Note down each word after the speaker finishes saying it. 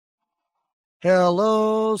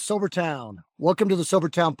Hello, Sobertown. Welcome to the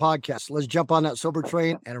Sobertown podcast. Let's jump on that sober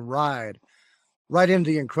train and ride right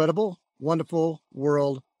into the incredible, wonderful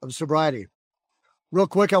world of sobriety. Real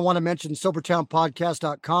quick, I want to mention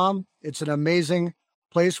SobertownPodcast.com. It's an amazing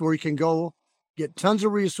place where you can go get tons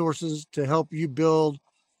of resources to help you build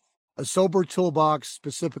a sober toolbox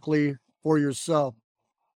specifically for yourself.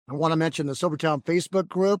 I want to mention the Sobertown Facebook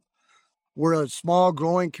group. We're a small,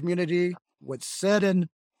 growing community. What's said in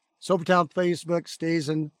Sobertown Facebook stays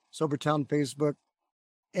in Sobertown Facebook.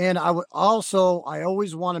 And I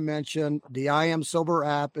always want to mention the I Am Sober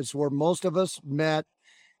app. It's where most of us met.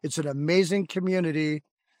 It's an amazing community.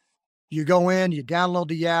 You go in, you download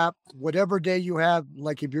the app, whatever day you have,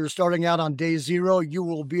 like if you're starting out on day zero, you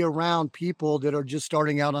will be around people that are just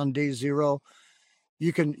starting out on day zero.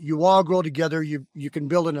 You all grow together. You can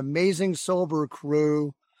build an amazing sober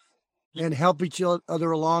crew and help each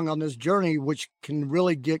other along on this journey, which can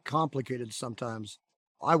really get complicated sometimes.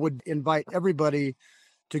 I would invite everybody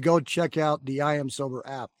to go check out the I Am Sober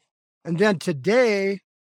app. And then today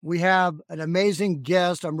we have an amazing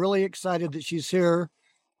guest. I'm really excited that she's here.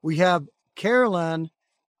 We have Carolyn,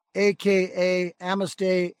 aka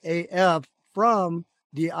Amaste AF, from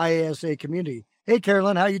the IASA community. Hey,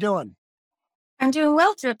 Carolyn, how you doing? I'm doing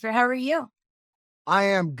well, Drifter. How are you? I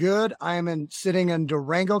am good. I am sitting in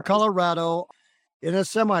Durango, Colorado, in a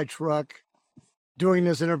semi truck, doing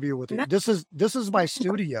this interview with you. This is my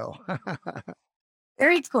studio.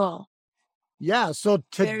 Very cool. Yeah. So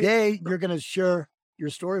today you're going to share your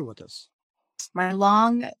story with us. My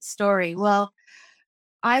long story. Well,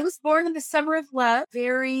 I was born in the summer of love,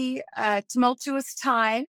 very tumultuous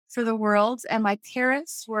time for the world. And my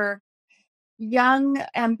parents were young,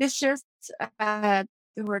 ambitious.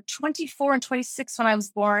 They were 24 and 26 when I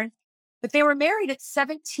was born, but they were married at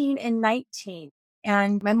 17 and 19.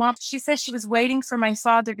 And my mom, she said she was waiting for my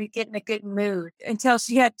father to get in a good mood until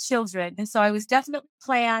she had children. And so I was definitely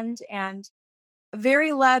planned and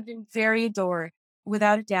very loved and very adored,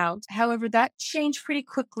 without a doubt. However, that changed pretty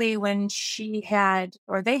quickly when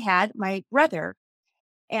they had my brother.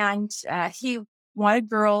 And he wanted a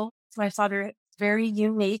girl. My father, very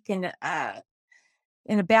unique and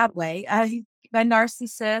in a bad way. He's a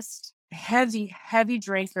narcissist, heavy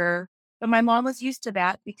drinker. But my mom was used to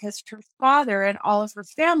that because her father and all of her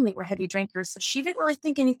family were heavy drinkers. So she didn't really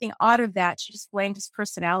think anything odd of that. She just blamed his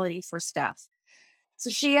personality for stuff. So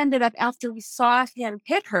she ended up, after we saw him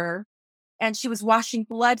hit her and she was washing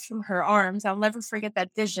blood from her arms, I'll never forget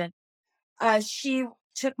that vision. She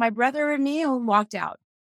took my brother and me and walked out.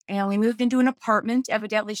 And we moved into an apartment.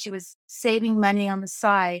 Evidently, she was saving money on the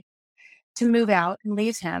side to move out and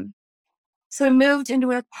leave him. So we moved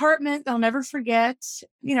into an apartment. I'll never forget,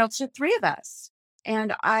 it's the three of us.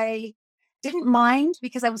 And I didn't mind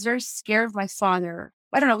because I was very scared of my father.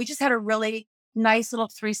 I don't know. We just had a really nice little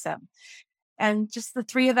threesome. And just the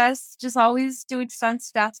three of us, just always doing fun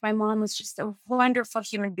stuff. My mom was just a wonderful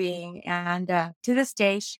human being. And to this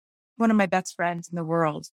day, she's one of my best friends in the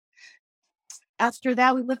world. After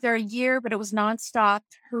that, we lived there a year, but it was nonstop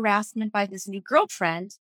harassment by this new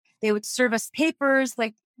girlfriend. They would serve us papers,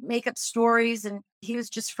 like make up stories, and he was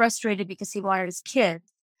just frustrated because he wanted his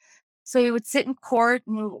kids. So he would sit in court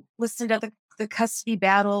and listen to the custody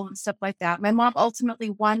battle and stuff like that. My mom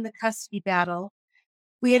ultimately won the custody battle.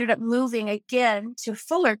 We ended up moving again to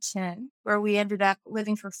Fullerton, where we ended up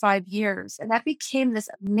living for 5 years. And that became this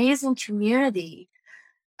amazing community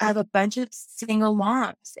of a bunch of single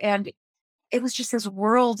moms. And it was just this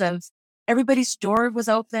world of everybody's door was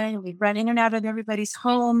open. We'd run in and out of everybody's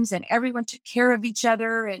homes and everyone took care of each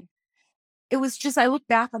other. And it was just, I look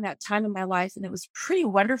back on that time in my life and it was pretty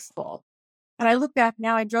wonderful. And I look back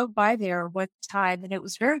now, I drove by there one time and it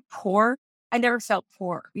was very poor. I never felt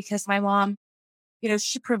poor because my mom,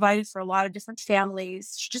 she provided for a lot of different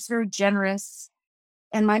families. She's just very generous.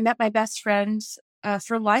 And I met my best friend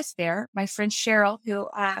for life there, my friend Cheryl, who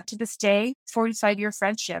to this day, 45-year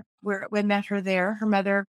friendship, we met her there. Her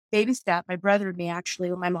mother babysat my brother and me,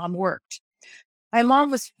 actually, when my mom worked. My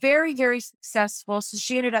mom was very, very successful. So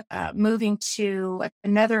she ended up moving to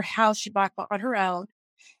another house she bought on her own.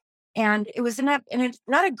 And it was not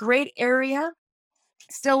a great area.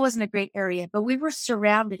 Still wasn't a great area, but we were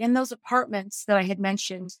surrounded in those apartments that I had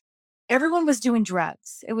mentioned. Everyone was doing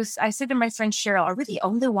drugs. I said to my friend Cheryl, are we the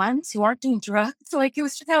only ones who aren't doing drugs? Like, it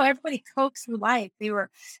was just how everybody copes through life. The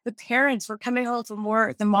parents were coming home from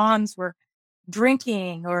work. The moms were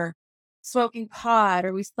drinking or smoking pot,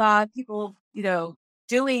 or we saw people,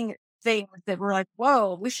 doing things that were like,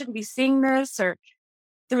 whoa, we shouldn't be seeing this. Or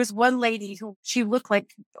there was one lady who, she looked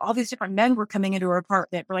like all these different men were coming into her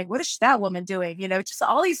apartment. We're like, what is that woman doing? Just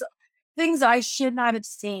all these things I should not have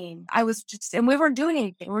seen. I was just, and we weren't doing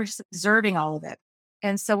anything. We were just observing all of it.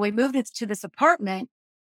 And so we moved into this apartment,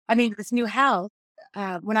 this new house,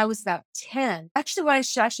 when I was about 10. Actually, what I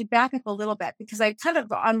should actually back up a little bit because I kind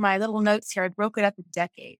of, on my little notes here, I broke it up in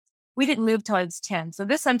decades. We didn't move till I was 10. So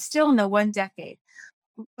this, I'm still in the one decade.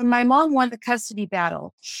 When my mom won the custody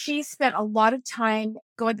battle, she spent a lot of time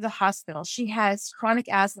going to the hospital. She has chronic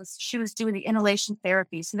asthma. She was doing the inhalation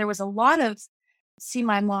therapy. So there was a lot of, see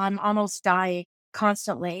my mom almost dying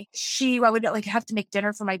constantly. I would like have to make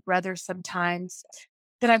dinner for my brother sometimes.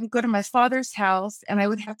 Then I would go to my father's house and I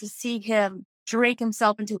would have to see him drink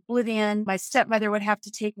himself into oblivion. My stepmother would have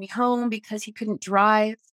to take me home because he couldn't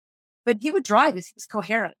drive. But he would drive as he was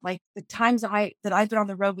coherent. Like the times that I've been on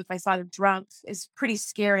the road with my father drunk is pretty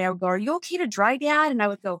scary. I would go, "Are you okay to drive, Dad?" And I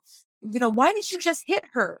would go, "Why did you just hit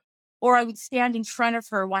her?" Or I would stand in front of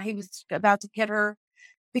her while he was about to hit her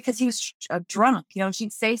because he was drunk.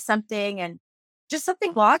 She'd say something and just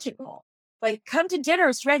something logical, like, "Come to dinner,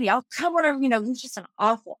 it's ready. I'll come whenever." He's just an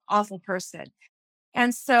awful, awful person.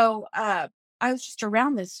 And so I was just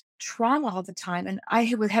around this trauma all the time. And I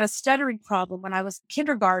had a stuttering problem when I was in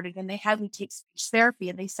kindergarten, and they had me take speech therapy,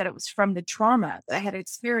 and they said it was from the trauma that I had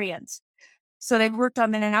experienced. So they worked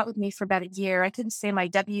on in and out with me for about a year. I couldn't say my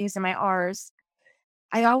W's and my R's.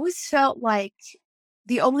 I always felt like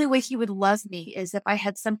the only way he would love me is if I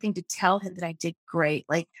had something to tell him that I did great.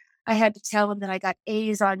 Like I had to tell him that I got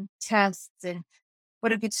A's on tests and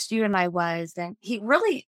what a good student I was. And he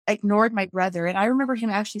really ignored my brother. And I remember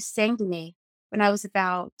him actually saying to me when I was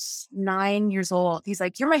about 9 years old, he's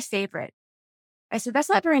like, "You're my favorite." I said, "That's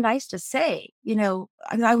not very nice to say."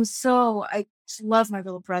 I just love my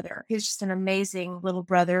little brother. He's just an amazing little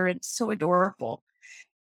brother and so adorable.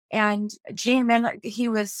 And he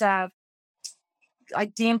was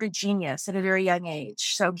deemed a genius at a very young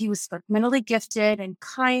age. So he was like mentally gifted and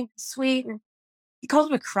kind, sweet. And he called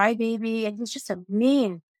him a crybaby, and he was just a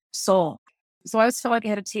mean soul. So I always felt like I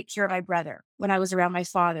had to take care of my brother when I was around my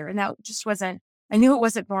father. And that just wasn't, I knew it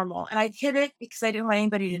wasn't normal. And I hid it because I didn't want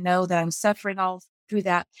anybody to know that I'm suffering all through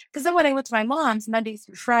that. Because then when I went to my mom's Monday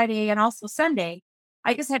through Friday and also Sunday,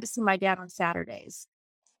 I just had to see my dad on Saturdays.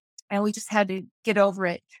 And we just had to get over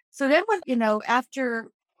it. So then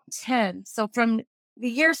after 10, so from the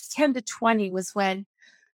years 10 to 20 was when,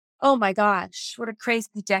 oh my gosh, what a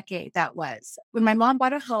crazy decade that was. When my mom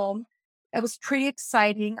bought a home, it was pretty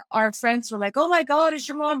exciting. Our friends were like, "Oh my God, is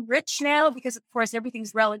your mom rich now?" Because of course,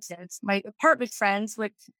 everything's relative. My apartment friends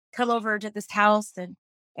would come over to this house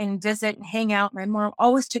and visit and hang out. My mom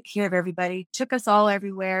always took care of everybody, took us all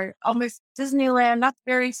everywhere, almost Disneyland, Knott's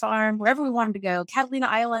Berry Farm, wherever we wanted to go, Catalina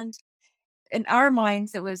Island. In our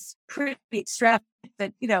minds, it was pretty extravagant,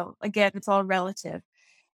 but again, it's all relative.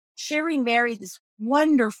 Sherry married this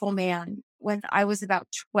wonderful man when I was about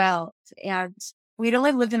 12, and we'd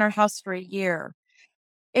only lived in our house for a year.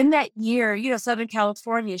 In that year, Southern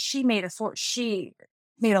California, she made a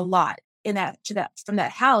lot from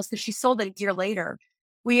that house because she sold it a year later.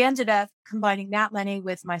 We ended up combining that money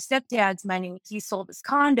with my stepdad's money. He sold his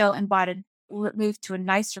condo and moved to a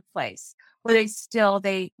nicer place where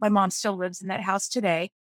my mom still lives in that house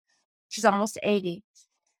today. She's almost 80.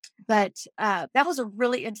 But that was a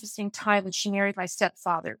really interesting time when she married my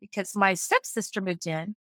stepfather because my stepsister moved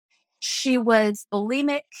in. She was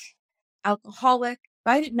bulimic, alcoholic.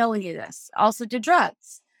 But I didn't know any of this. Also did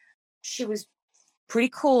drugs. She was pretty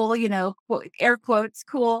cool, air quotes,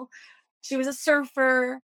 cool. She was a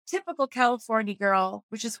surfer, typical California girl,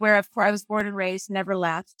 which is where I was born and raised, never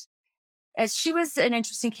left. As she was an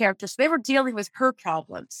interesting character. So they were dealing with her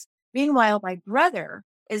problems. Meanwhile, my brother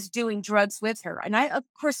is doing drugs with her. And of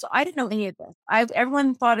course, I didn't know any of this.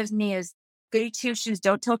 Everyone thought of me as goody two shoes,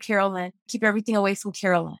 don't tell Carolyn, keep everything away from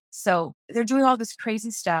Carolyn. So they're doing all this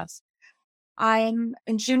crazy stuff. I'm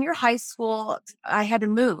in junior high school. I had to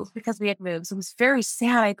move because we had moved. So it was very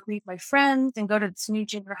sad. I had to leave my friends and go to this new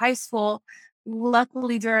junior high school.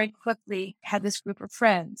 Luckily, very quickly had this group of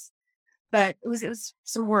friends. But it was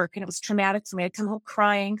some work and it was traumatic for me. I'd come home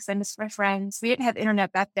crying because I missed my friends. We didn't have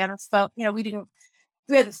internet back then or phone.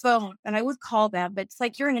 We had the phone and I would call them, but it's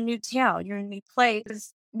like you're in a new town, you're in a new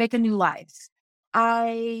place, make a new life.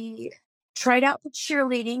 I tried out for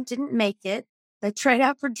cheerleading, didn't make it. I tried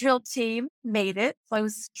out for drill team, made it. So I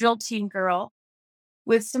was a drill team girl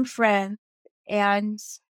with some friends. And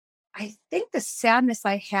I think the sadness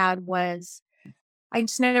I had was I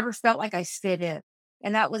just never felt like I fit in.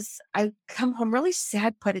 And I come home really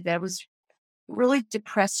sad, put it. I was a really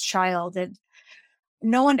depressed child and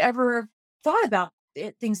no one ever thought about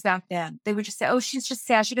things back then. They would just say, "Oh, she's just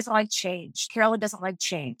sad. She doesn't like change. Carolyn doesn't like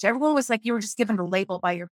change." Everyone was like, you were just given a label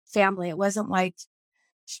by your family. It wasn't like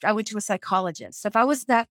I went to a psychologist. If I was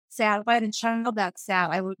that sad, if I had a child that sad,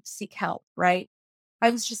 I would seek help, right? I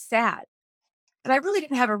was just sad. And I really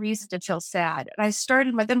didn't have a reason to feel sad. And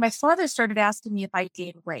then my father started asking me if I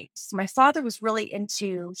gained weight. So my father was really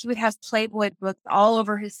he would have Playboy books all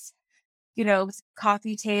over his, his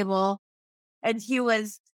coffee table. And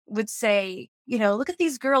would say, look at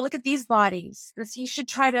these girls, look at these bodies. You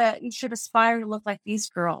should aspire to look like these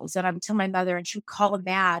girls. And I'm telling my mother, and she would call him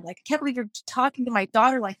mad. Like, I can't believe you're talking to my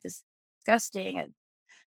daughter like this. Disgusting. And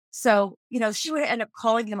so, she would end up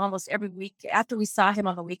calling him almost every week. After we saw him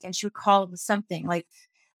on the weekend, she would call him with something like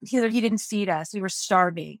either he didn't feed us, we were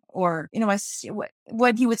starving, or,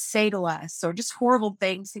 what he would say to us, or just horrible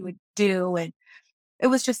things he would do. And it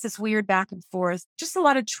was just this weird back and forth, just a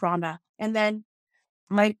lot of trauma. And then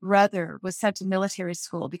my brother was sent to military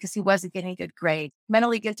school because he wasn't getting good grades.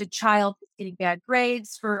 Mentally gifted child, getting bad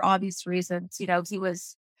grades for obvious reasons. He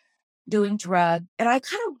was doing drugs. And I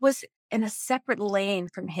kind of was in a separate lane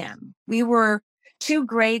from him. We were 2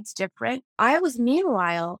 grades different. I was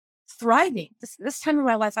meanwhile thriving. This time in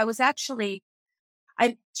my life, I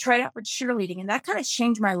tried out for cheerleading, and that kind of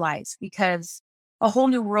changed my life because a whole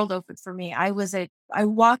new world opened for me. I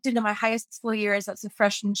walked into my high school years as a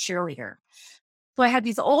freshman cheerleader. So I had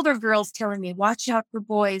these older girls telling me, watch out for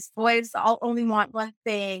boys. Boys all only want one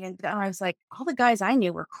thing. And I was like, all the guys I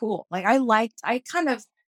knew were cool. Like I kind of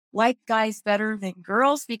liked guys better than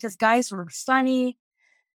girls because guys were funny.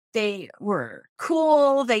 They were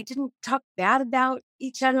cool. They didn't talk bad about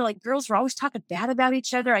each other. Like, girls were always talking bad about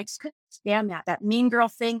each other. I just couldn't stand that mean girl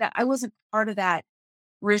thing. That I wasn't part of that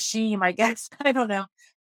regime, I guess. I don't know.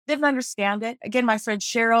 Didn't understand it. Again, my friend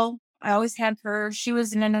Cheryl, I always had her. She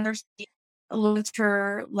was in another state. Looked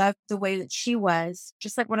her, left the way that she was,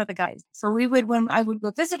 just like one of the guys. So when I would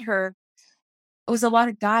go visit her, it was a lot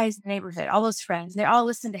of guys in the neighborhood, all those friends. They all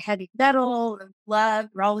listened to heavy metal and love,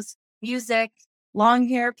 they all listened to music, long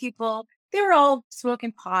hair people. They were all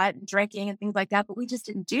smoking pot and drinking and things like that, but we just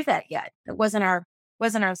didn't do that yet. It wasn't our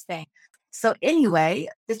thing. So anyway,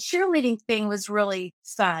 the cheerleading thing was really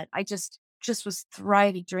fun. I just was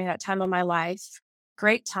thriving during that time of my life.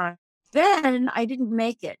 Great time. Then I didn't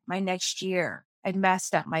make it my next year. I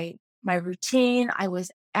messed up my routine. I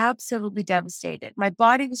was absolutely devastated. My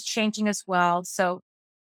body was changing as well. So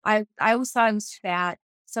I always thought I was fat.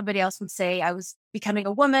 Somebody else would say I was becoming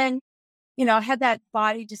a woman. I had that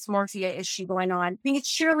body dysmorphia issue going on. Being a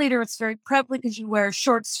cheerleader, it's very prevalent because you wear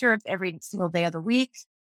short skirts every single day of the week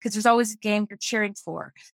because there's always a game you're cheering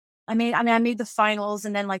for. I made the finals,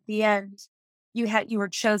 and then like the end, you were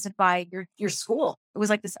chosen by your school. It was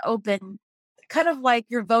like this open, kind of like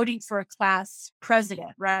you're voting for a class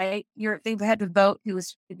president, right? They had to vote who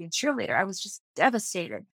was to be a cheerleader. I was just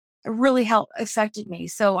devastated. It really affected me.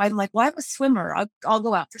 So I'm like, well, I'm a swimmer. I'll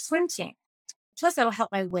go out for swim team. Plus, that'll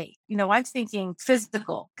help my weight. I'm thinking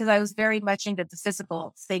physical because I was very much into the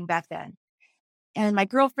physical thing back then. And my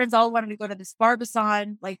girlfriends all wanted to go to this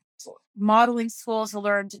Barbizon, like modeling school to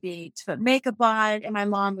learn to put makeup on. And my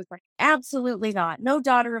mom was like, absolutely not. No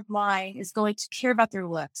daughter of mine is going to care about their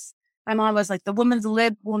looks. My mom was like the woman's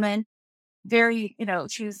lib woman. Very,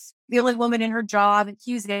 she was the only woman in her job and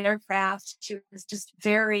Hughes Aircraft. She was just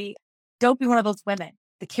don't be one of those women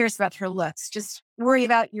that cares about her looks. Just worry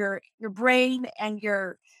about your brain and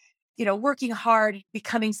your, working hard,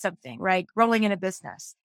 becoming something, right? Growing in a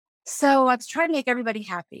business. So I was trying to make everybody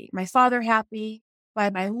happy. My father happy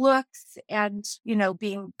by my looks and,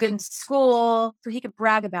 being good in school so he could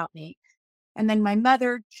brag about me. And then my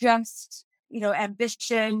mother just,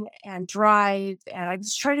 ambition and drive. And I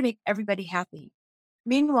was trying to make everybody happy.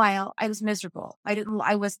 Meanwhile, I was miserable.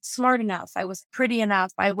 I wasn't smart enough. I wasn't pretty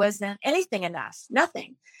enough. I wasn't anything enough.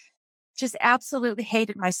 Nothing. Just absolutely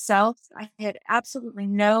hated myself. I had absolutely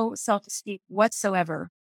no self-esteem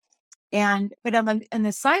whatsoever. But on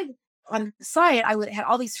the side, I had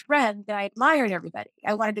all these friends that I admired everybody.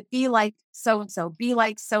 I wanted to be like so-and-so, be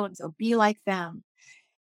like so-and-so, be like them.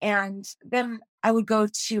 And then I would go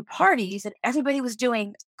to parties and everybody was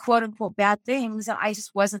doing quote unquote bad things. And I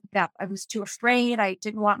just wasn't that. I was too afraid. I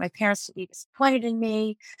didn't want my parents to be disappointed in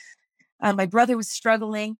me. My brother was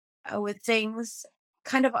struggling with things,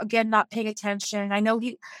 kind of, again, not paying attention. I know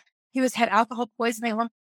he had alcohol poisoning at one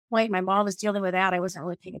point. My mom was dealing with that. I wasn't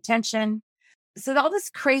really paying attention. So all this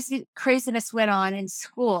craziness went on in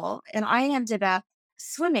school, and I ended up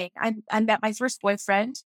swimming. I met my first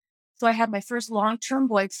boyfriend. So I had my first long-term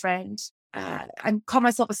boyfriend. I call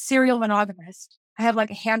myself a serial monogamist. I have like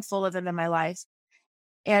a handful of them in my life.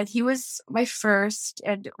 And he was my first,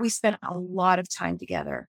 and we spent a lot of time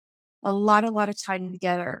together. A lot of time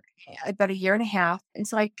together, about a year and a half. And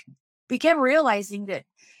so I began realizing that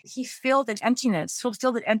he fulfilled an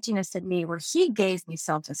emptiness in me where he gave me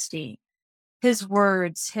self-esteem, his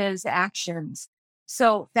words, his actions.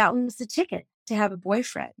 So that was the ticket to have a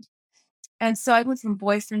boyfriend. And so I went from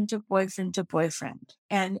boyfriend to boyfriend to boyfriend.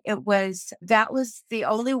 And that was the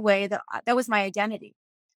only way that was my identity,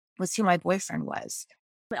 was who my boyfriend was.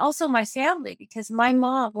 But also my family, because my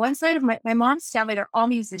mom, one side of my mom's family, they're all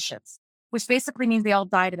musicians, which basically means they all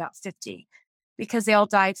died about 50 because they all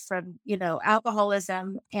died from,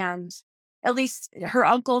 alcoholism. And at least her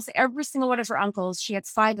uncles, every single one of her uncles, she had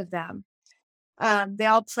 5 of them. They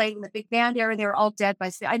all played in the big band era. They were all dead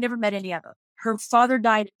I never met any of them. Her father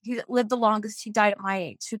died. He lived the longest. He died at my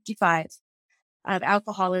age, 55, of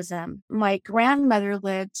alcoholism. My grandmother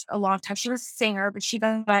lived a long time. She was a singer, but she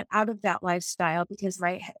got out of that lifestyle because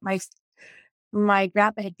my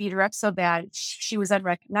grandpa had beat her up so bad she was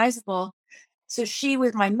unrecognizable. So she,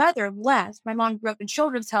 with my mother, left. My mom grew up in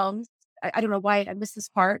children's homes. I don't know why I missed this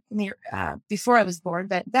part before I was born,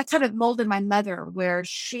 but that kind of molded my mother, where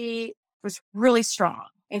she was really strong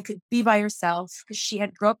and could be by herself because she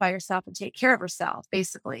had to grow up by herself and take care of herself,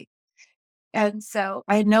 basically. And so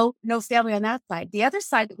I had no family on that side. The other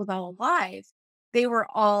side that was all alive, they were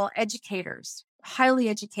all educators, highly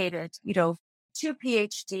educated, 2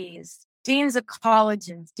 PhDs, deans of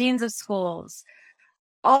colleges, deans of schools,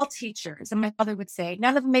 all teachers. And my father would say,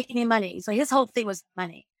 none of them make any money. So his whole thing was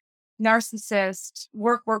money. Narcissist,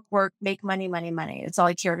 work, make money, money, money. It's all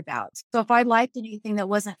he cared about. So if I liked anything that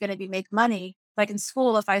wasn't going to be make money, like in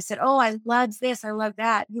school, if I said, oh, I love this, I love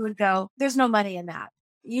that, he would go, there's no money in that.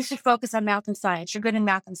 You should focus on math and science. You're good in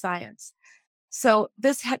math and science. So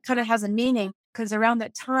this kind of has a meaning because around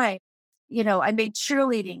that time, I made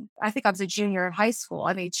cheerleading. I think I was a junior in high school.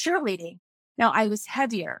 I made cheerleading. Now I was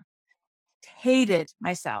heavier, hated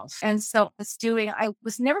myself. And so I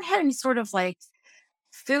was never had any sort of like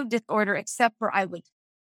food disorder, except for I would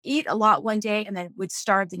eat a lot one day and then would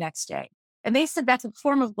starve the next day. And they said that's a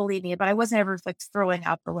form of bulimia, but I wasn't ever like throwing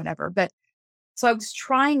up or whatever. But so I was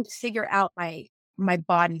trying to figure out my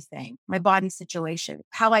body thing, my body situation,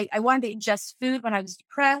 how I wanted to ingest food when I was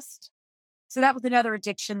depressed. So that was another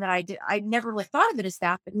addiction that I did. I never really thought of it as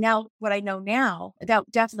that, but now what I know now,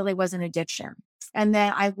 that definitely was an addiction. And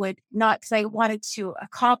then I would not, because I wanted to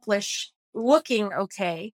accomplish looking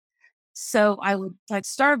okay. So I would like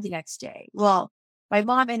starve the next day. Well, my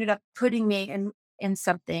mom ended up putting me in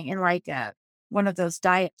something in like one of those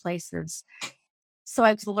diet places. So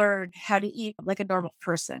I've learned how to eat like a normal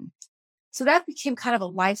person. So that became kind of a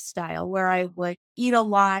lifestyle where I would eat a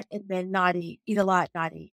lot and then not eat a lot,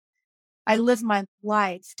 not eat. I live my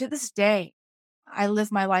life to this day. I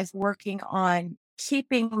live my life working on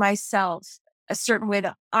keeping myself a certain way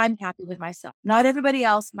that I'm happy with myself, not everybody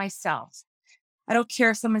else, myself. I don't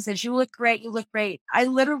care if someone says, you look great, you look great. I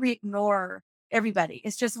literally ignore everybody.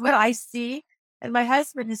 It's just what I see. And my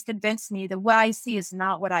husband has convinced me that what I see is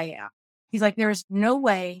not what I am. He's like, there's no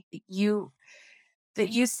way that you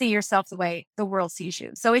see yourself the way the world sees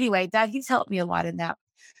you. So anyway, he's helped me a lot in that.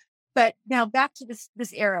 But now back to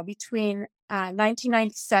this era between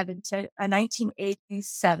 1997 to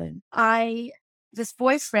 1987. This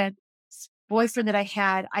boyfriend that I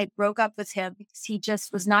had, I broke up with him because he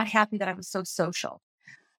just was not happy that I was so social.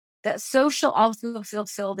 That social also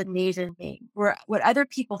fulfilled a need in me, where what other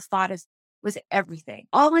people thought was everything,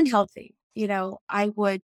 all unhealthy. I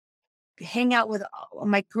would hang out with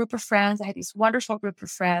my group of friends. I had these wonderful group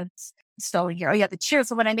of friends. So here, oh yeah, the cheer.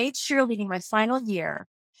 So when I made cheerleading my final year,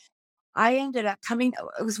 I ended up it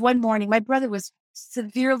was one morning. My brother was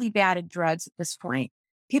severely bad at drugs at this point.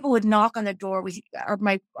 People would knock on the door.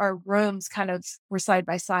 Our rooms kind of were side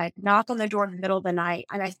by side, knock on the door in the middle of the night.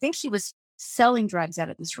 And I think she was selling drugs out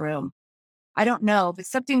of this room. I don't know, but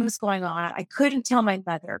something was going on. I couldn't tell my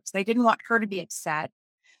mother because I didn't want her to be upset.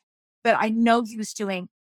 But I know he was doing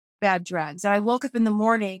bad drugs. And I woke up in the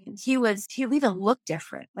morning and he even looked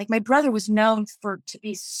different. Like my brother was known to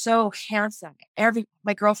be so handsome.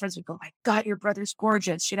 My girlfriends would go, my God, your brother's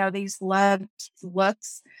gorgeous. They just loved his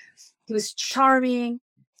looks. He was charming,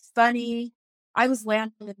 funny. I was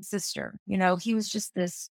Landon's sister. He was just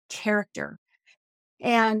this character.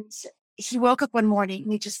 And he woke up one morning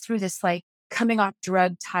and he just threw this like coming off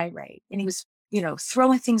drug tirade. And he was,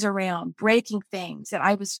 throwing things around, breaking things. And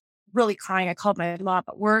I was really crying. I called my mom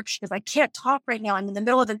at work. She goes, I can't talk right now. I'm in the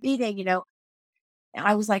middle of the meeting, And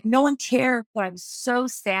I was like, no one cared, but I was so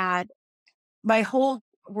sad. My whole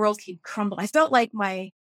world kept crumbling. I felt like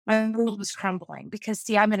my world was crumbling because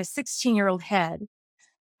see, I'm in a 16-year-old head,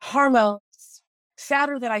 hormones,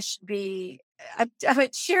 fatter than I should be. I'm a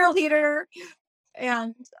cheerleader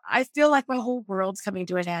and I feel like my whole world's coming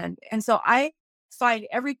to an end. And so I find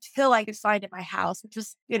every pill I could find in my house, which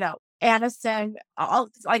was, Anacin, all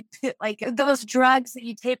like those drugs that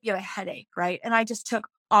you take you a headache, right? And I just took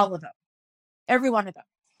all of them, every one of them.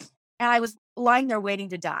 And I was lying there waiting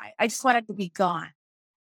to die. I just wanted to be gone.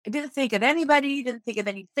 I didn't think of anybody, didn't think of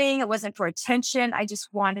anything. It wasn't for attention. I just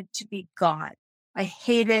wanted to be gone. I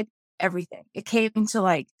hated everything. It came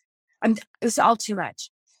to it was all too much.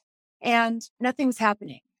 And nothing was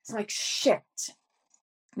happening. It's like, shit,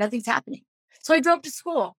 nothing's happening. So I drove to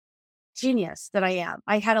school. Genius that I am.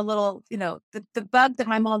 I had a little, the bug that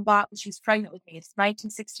my mom bought when she was pregnant with me. It's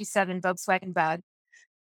 1967 Volkswagen Bug.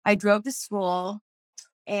 I drove to school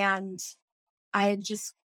and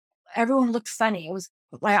everyone looked funny. It was,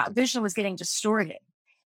 my vision was getting distorted.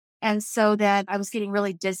 And so then I was getting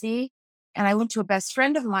really dizzy. And I went to a best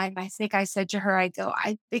friend of mine. I think I said to her, I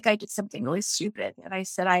think I did something really stupid. And I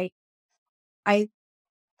said, I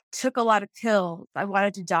took a lot of pills. I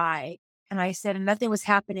wanted to die. And I said, and nothing was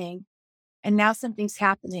happening. And now something's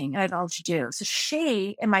happening. And I don't know what to do. So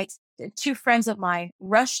she and my two friends of mine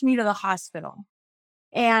rushed me to the hospital.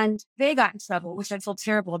 And they got in trouble, which I feel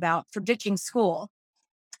terrible about, for ditching school.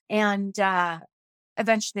 And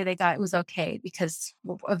eventually it was okay because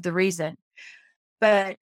of the reason.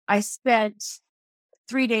 But I spent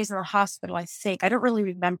 3 days in the hospital, I think. I don't really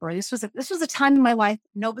remember. This was a time in my life,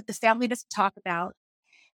 but the family doesn't talk about.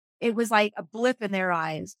 It was like a blip in their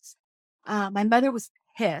eyes. My mother was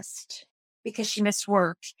pissed because she missed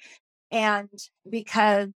work. And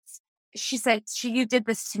because she said, you did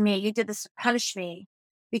this to me. You did this to punish me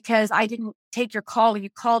because I didn't take your call when you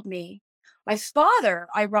called me. My father,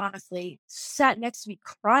 ironically, sat next to me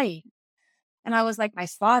crying. And I was like, my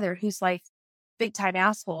father, who's like big time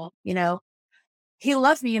asshole, he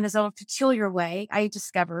loved me in his own peculiar way, I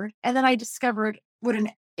discovered. And then I discovered what an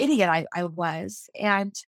idiot I was.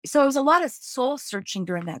 And so it was a lot of soul searching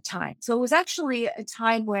during that time. So it was actually a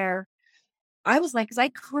time where I was like, because I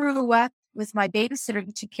grew up with my babysitter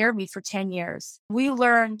who took care of me for 10 years. We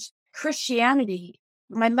learned Christianity.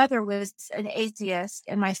 My mother was an atheist,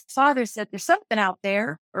 and my father said there's something out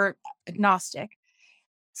there, or agnostic.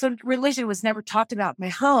 So religion was never talked about in my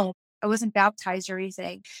home. I wasn't baptized or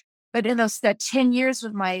anything. But in that 10 years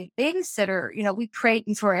with my babysitter, we prayed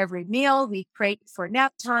before every meal. We prayed before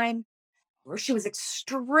nap time. She was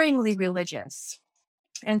extremely religious.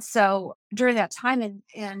 And so during that time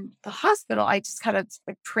in the hospital, I just kind of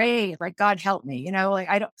prayed, like, God help me,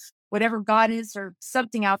 whatever God is or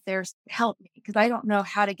something out there, help me, because I don't know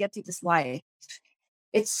how to get through this life.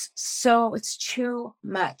 It's too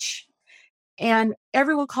much. And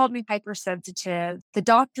everyone called me hypersensitive. The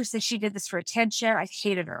doctor said she did this for attention. I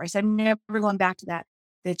hated her. I said, I'm never going back to that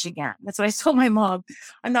bitch again. That's what I told my mom.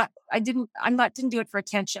 Didn't do it for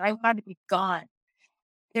attention. I wanted to be gone.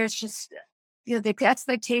 There's just, they put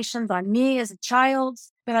expectations on me as a child,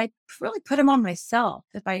 but I really put them on myself.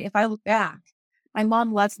 If I look back, my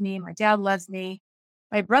mom loves me. My dad loves me.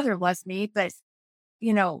 My brother loves me, but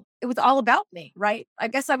it was all about me, right? I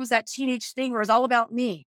guess I was that teenage thing where it was all about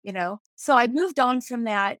me, So I moved on from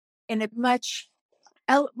that in a much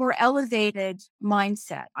more elevated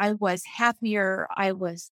mindset. I was happier. I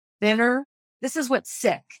was thinner. This is what's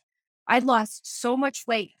sick. I'd lost so much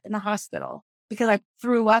weight in the hospital because I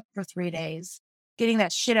threw up for 3 days, getting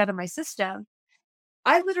that shit out of my system.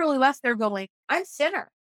 I literally left there going, I'm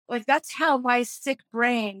thinner. Like, that's how my sick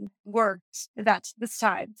brain worked this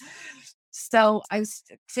time. So I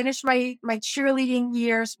finished my cheerleading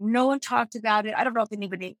years. No one talked about it. I don't know if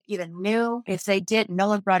anybody even knew. If they did, no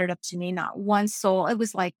one brought it up to me. Not one soul. It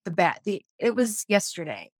was like it was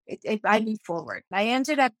yesterday. I moved forward. I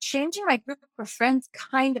ended up changing my group of friends,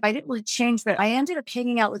 kind of. I didn't really change, but I ended up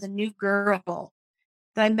hanging out with a new girl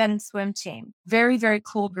that I met in swim team. Very, very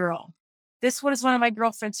cool girl. This was one of my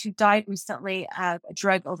girlfriends who died recently of a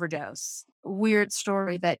drug overdose. Weird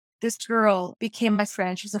story, but this girl became my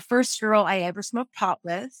friend. She was the first girl I ever smoked pot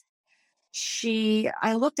with.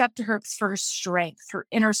 I looked up to her for her strength, her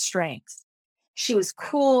inner strength. She was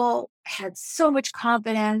cool, had so much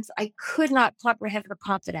confidence. I could not comprehend her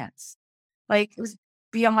confidence. Like, it was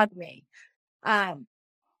beyond me.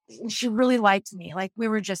 She really liked me. Like, we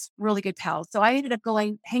were just really good pals. So I ended up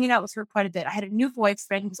hanging out with her quite a bit. I had a new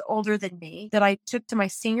boyfriend who was older than me that I took to my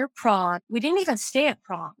senior prom. We didn't even stay at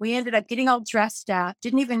prom. We ended up getting all dressed up,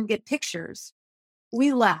 didn't even get pictures.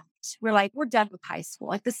 We left. We're like, we're done with high school.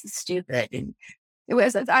 Like, this is stupid. And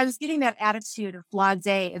I was getting that attitude of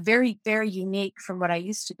blasé, very, very unique from what I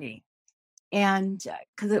used to be. And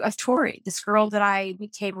because of Tori, this girl that I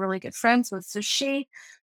became really good friends with. So she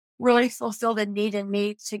really fulfilled a need in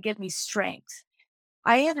me to give me strength.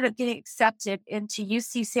 I ended up getting accepted into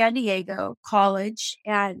UC San Diego College,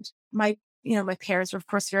 and my my parents were, of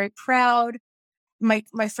course, very proud. My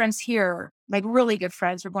friends here, my really good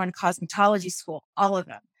friends, were going to cosmetology school, all of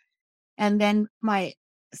them. And then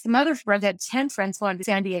some other friends, had 10 friends going to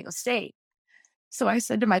San Diego State. So I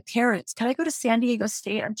said to my parents, can I go to San Diego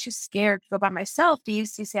State? I'm too scared to go by myself to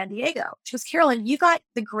UC San Diego. She goes, Carolyn, you got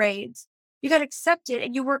the grades, you got accepted,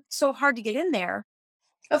 and you worked so hard to get in there.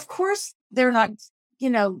 Of course, they're not,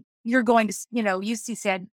 you're going to,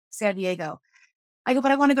 UC San Diego. I go,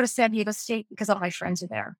 but I want to go to San Diego State because all my friends are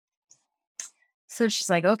there. So she's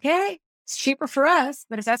like, okay, it's cheaper for us,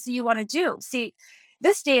 but if that's what you want to do. See,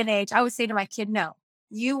 this day and age, I would say to my kid, no,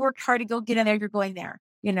 you worked hard to go get in there, you're going there.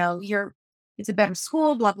 It's a better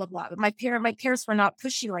school, blah, blah, blah. But my parents were not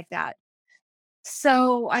pushy like that.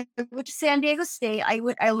 So I went to San Diego State. I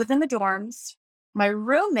lived in the dorms. My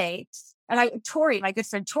roommate, Tori, my good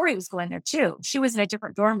friend Tori, was going there too. She was in a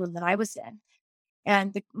different dorm room than I was in.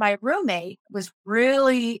 And my roommate was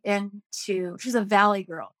really she's a Valley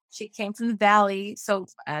girl. She came from the Valley. So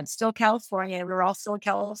still California. We were all still in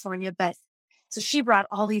California. But so she brought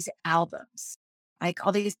all these albums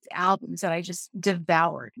that I just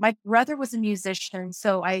devoured. My brother was a musician.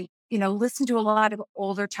 So I, listened to a lot of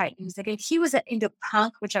older type music. And he was into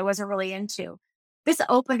punk, which I wasn't really into. This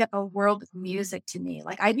opened up a world of music to me.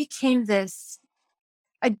 Like I became this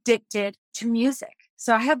addicted to music.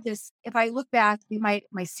 So I have this, if I look back, my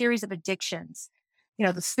series of addictions,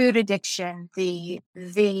 the food addiction, the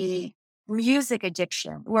music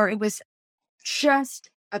addiction, where it was just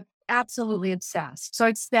absolutely obsessed. So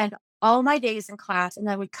I'd spend all my days in class and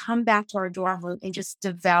I would come back to our dorm room and just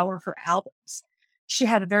devour her albums. She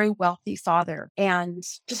had a very wealthy father, and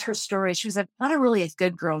just her story, she was not really a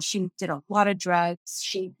good girl. She did a lot of drugs.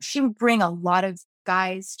 She would bring a lot of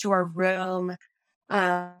guys to our room.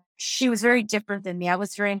 She was very different than me. I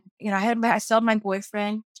was very, I still had my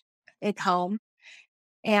boyfriend at home,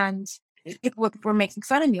 and people were making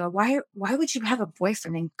fun of me. Why would you have a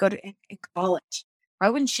boyfriend and go to college? Why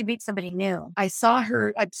wouldn't she meet somebody new? I saw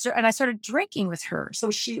her, and I started drinking with her.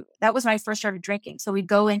 So that was when I first started drinking. So we'd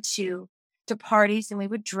go to parties and we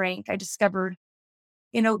would drink. I discovered,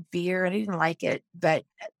 beer, and I didn't like it, but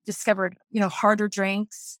discovered, harder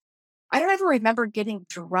drinks. I don't ever remember getting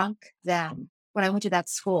drunk then when I went to that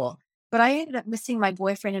school, but I ended up missing my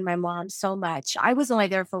boyfriend and my mom so much. I was only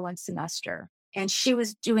there for one semester, and she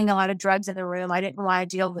was doing a lot of drugs in the room. I didn't want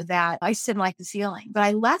to deal with that. I just didn't like the feeling, but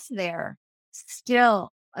I left there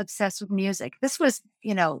still obsessed with music. This was,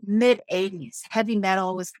 mid 80s. Heavy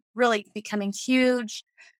metal was really becoming huge.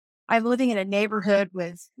 I'm living in a neighborhood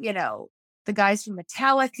with, the guys from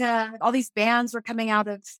Metallica. All these bands were coming out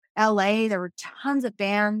of LA. There were tons of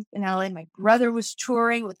bands in LA. My brother was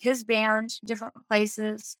touring with his band, different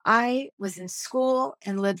places. I was in school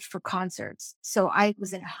and lived for concerts. So I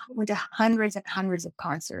went to hundreds and hundreds of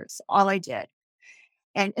concerts, all I did.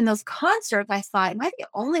 And in those concerts, I thought, am I the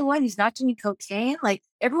only one who's not doing cocaine? Like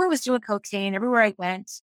everyone was doing cocaine everywhere I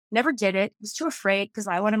went. Never did it. Was too afraid because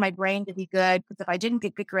I wanted my brain to be good. Because if I didn't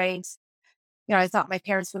get good grades, I thought my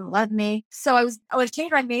parents wouldn't love me. So I was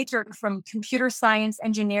changing my major from computer science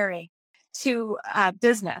engineering to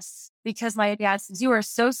business, because my dad says, you are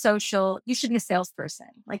so social. You should be a salesperson.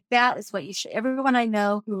 Like that is what you should. Everyone I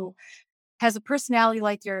know who has a personality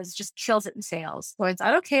like yours just kills it in sales. So I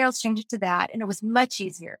thought, okay, I'll change it to that. And it was much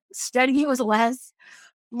easier. Studying was less,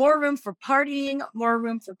 more room for partying, more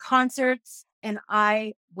room for concerts. And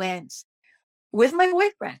I went with my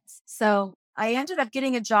boyfriends. So I ended up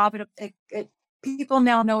getting a job at people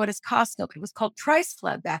now know it as Costco, but it was called Price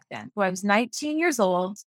Club back then. So I was 19 years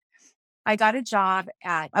old. I got a job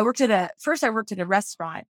I worked at a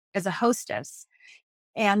restaurant as a hostess.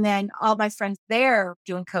 And then all my friends there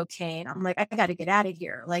doing cocaine. I'm like, I got to get out of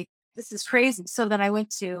here. Like, this is crazy. So then I went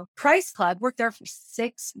to Price Club, worked there for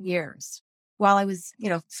 6 years while I was,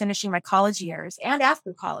 finishing my college years and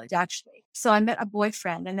after college, actually. So I met a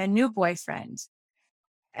boyfriend and a new boyfriend.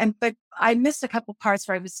 But I missed a couple parts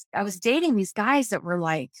where I was dating these guys that were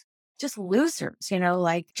like just losers,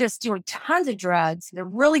 like just doing tons of drugs. They're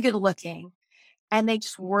really good looking and they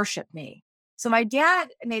just worship me. So my dad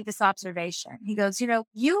made this observation. He goes,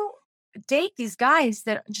 you date these guys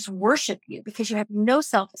that just worship you because you have no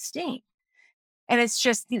self-esteem. And it's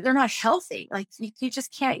just, they're not healthy. Like you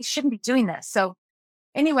just can't, you shouldn't be doing this. So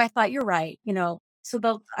anyway, I thought you're right.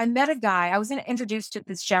 I met a guy, I was introduced to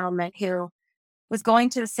this gentleman who was going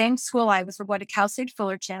to the same school I was. We're going to Cal State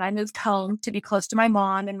Fullerton. I moved home to be close to my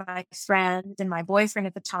mom and my friend and my boyfriend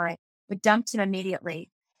at the time. We dumped him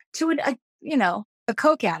immediately to a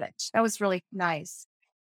coke addict. That was really nice.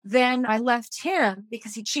 Then I left him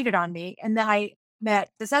because he cheated on me. And then I met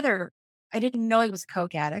this other, I didn't know he was a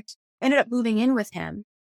coke addict. Ended up moving in with him.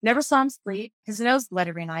 Never saw him sleep. His nose bled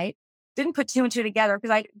every night. Didn't put two and two together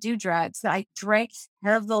because I do drugs. So I drank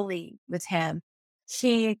heavily with him.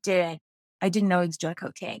 He did. I didn't know he was doing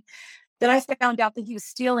cocaine. Then I found out that he was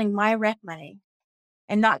stealing my rent money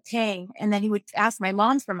and not paying. And then he would ask my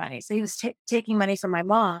mom for money. So he was taking money from my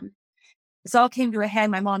mom. This all came to a head.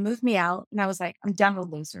 My mom moved me out and I was like, I'm done with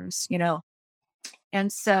losers, you know?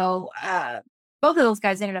 And so both of those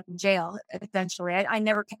guys ended up in jail eventually. I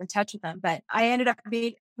never kept in touch with them, but I ended up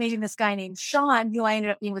meeting this guy named Sean, who I ended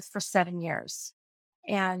up being with for 7 years.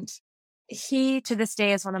 And he, to this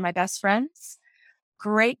day, is one of my best friends.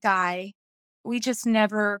 Great guy. We just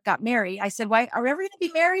never got married. I said, why are we ever going to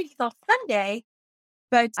be married? He thought someday.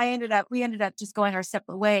 But we ended up just going our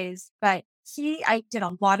separate ways. But I did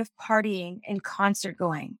a lot of partying and concert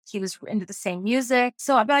going. He was into the same music.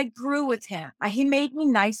 But I grew with him. He made me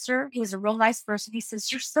nicer. He was a real nice person. He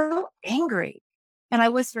says, you're so angry. And I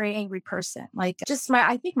was a very angry person. Like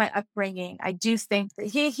I think my upbringing, I do think that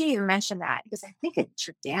he even mentioned that because I think it's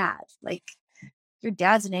your dad. Like your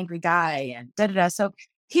dad's an angry guy and da da da. So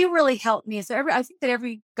he really helped me. So I think that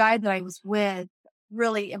every guy that I was with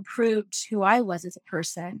really improved who I was as a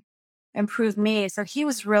person, improved me. So he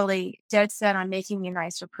was really dead set on making me a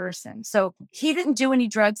nicer person. So he didn't do any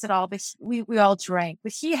drugs at all, but we all drank.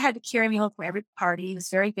 But he had to carry me home from every party. He was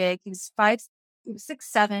very big. He was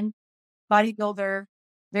 6'7", bodybuilder,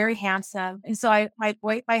 very handsome. And so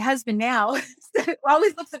my husband now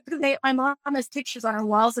always looks at, because my mom has pictures on her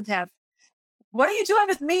walls of him. What are you doing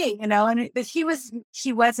with me? You know, but he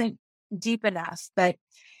wasn't deep enough, but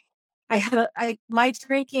my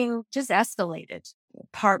drinking just escalated.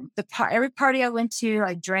 Every party I went to,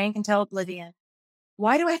 I drank until oblivion.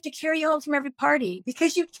 Why do I have to carry you home from every party?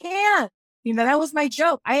 Because you can. You know, that was my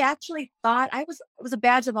joke. I actually thought it was a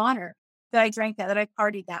badge of honor that I drank that I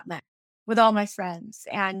partied that much with all my friends.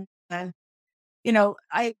 And, you know,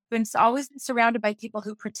 I've always been surrounded by people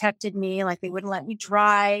who protected me. Like they wouldn't let me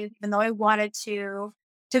drive, even though I wanted to.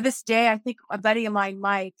 To this day, I think a buddy of mine,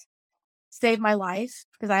 Mike, saved my life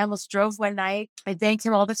because I almost drove one night. I thanked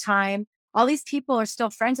him all the time. All these people are still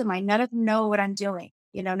friends of mine. None of them know what I'm doing.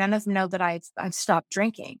 You know, none of them know that I've stopped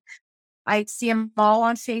drinking. I see them all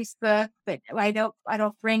on Facebook, but I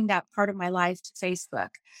don't bring that part of my life to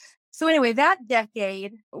Facebook. So anyway, that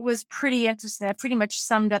decade was pretty interesting. I pretty much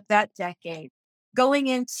summed up that decade. Going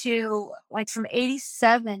into like from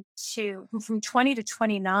 87 from 20 to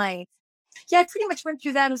 29. Yeah, I pretty much went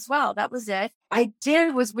through that as well. That was it.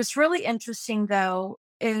 What's really interesting though,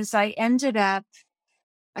 is I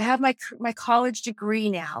have my college degree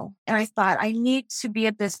now. And I thought I need to be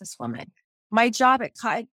a businesswoman. My job at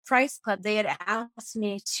Price Club, they had asked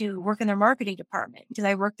me to work in their marketing department because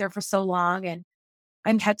I worked there for so long and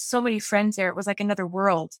I had so many friends there. It was like another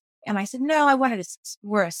world. And I said, no, I wanted to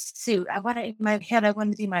wear a suit. I wanted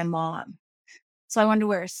to be my mom. So I wanted to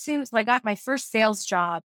wear a suit. So I got my first sales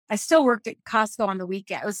job. I still worked at Costco on the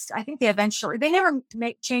weekend. I think they never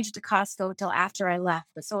changed it to Costco until after I left.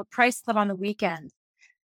 But so at Price Club on the weekend,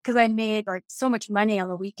 because I made like so much money on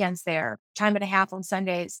the weekends there, time and a half on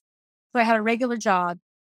Sundays. So I had a regular job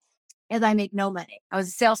and I made no money. I was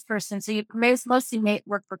a salesperson. So you mostly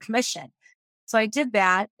work for commission. So I did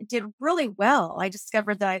that. It did really well. I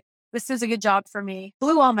discovered that this was a good job for me.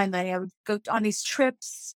 Blew all my money. I would go on these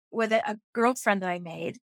trips with a girlfriend that I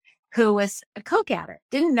made who was a coke addict.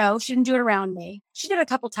 Didn't know. She didn't do it around me. She did it a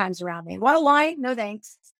couple times around me. Want to lie? No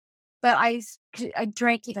thanks. But I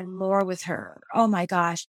drank even more with her. Oh my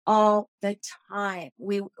gosh, all the time.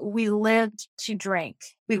 We lived to drink.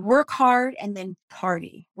 We work hard and then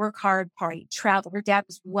party. Work hard, party, travel. Her dad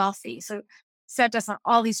was wealthy, so sent us on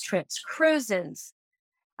all these trips, cruises.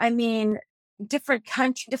 I mean, different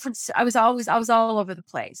country, I was all over the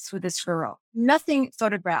place with this girl. Nothing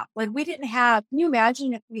photographed. Like we didn't have. Can you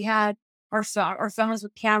imagine if we had our phones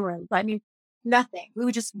with cameras? I mean, nothing. We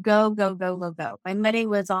would just go, go, go, go, go. My money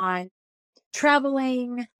was on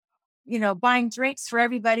traveling, you know, buying drinks for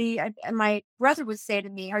everybody. And my brother would say to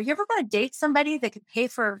me, "Are you ever going to date somebody that could pay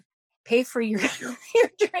for your your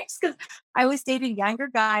drinks?" Because I was dating younger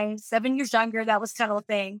guys, 7 years younger. That was kind of a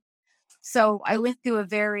thing. So I went through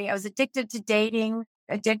I was addicted to dating,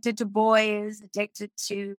 addicted to boys, addicted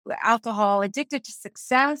to alcohol, addicted to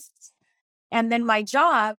success. And then my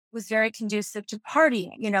job was very conducive to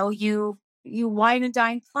partying. You know, you wine and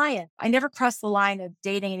dine client. I never crossed the line of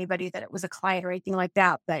dating anybody that it was a client or anything like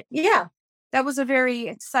that. But yeah, that was a very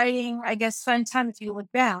exciting, I guess, fun time if you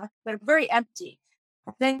look back, but very empty.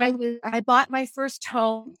 Then I bought my first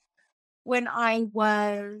home when I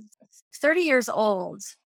was 30 years old.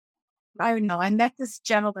 I don't know. I met this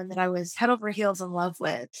gentleman that I was head over heels in love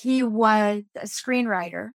with. He was a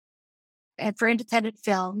screenwriter and for independent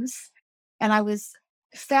films. And I was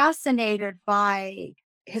fascinated by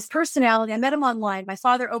his personality. I met him online. My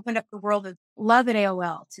father opened up the world of love at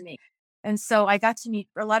AOL to me. And so I got to meet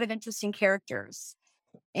a lot of interesting characters.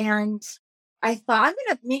 And I thought, I'm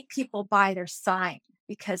going to meet people by their sign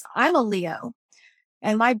because I'm a Leo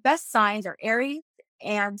and my best signs are Aries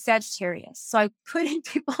and Sagittarius. So I put in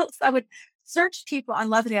I would search people on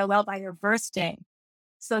Love at AOL by their birthday.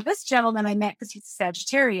 So this gentleman I met because he's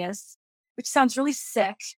Sagittarius, which sounds really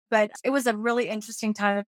sick, but it was a really interesting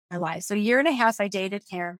time of my life. So a year and a half, I dated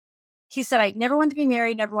him. He said, I never wanted to be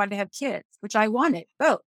married, never wanted to have kids, which I wanted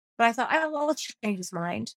both. But I thought, I'll change his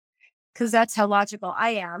mind because that's how logical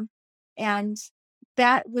I am. And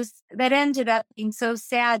that ended up being so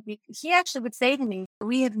sad because he actually would say to me,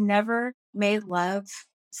 we have never made love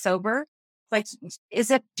sober. Like, do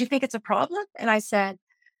you think it's a problem? And I said,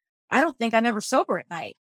 I don't think I'm ever sober at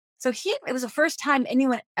night. So it was the first time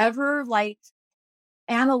anyone ever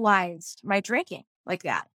analyzed my drinking like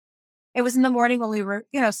that. It was in the morning when we were,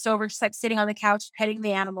 sober, just like sitting on the couch, petting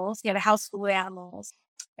the animals. He had a house full of animals.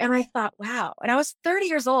 And I thought, wow. And I was 30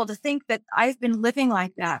 years old to think that I've been living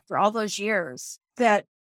like that for all those years that,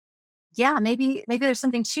 yeah, maybe there's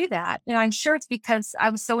something to that. And I'm sure it's because I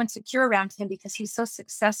was so insecure around him because he's so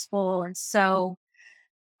successful. And so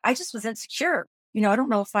I just was insecure. I don't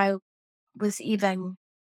know if I was even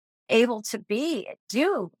able to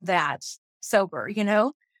do that sober,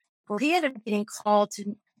 Well, he ended up getting called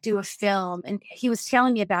to do a film and he was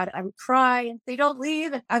telling me about it. I would cry and say, don't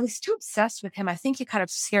leave. And I was too obsessed with him. I think he kind of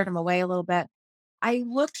scared him away a little bit. I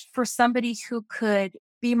looked for somebody who could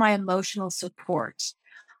be my emotional support.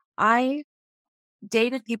 I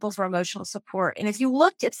dated people for emotional support. And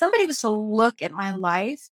if somebody was to look at my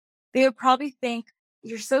life, they would probably think,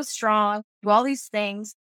 you're so strong, do all these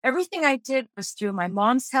things. Everything I did was through my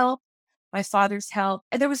mom's help, my father's help.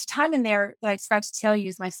 And there was a time in there that I forgot to tell you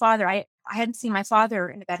is my father. I hadn't seen my father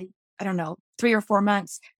in about, 3 or 4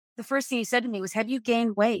 months. The first thing he said to me was, have you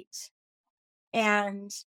gained weight?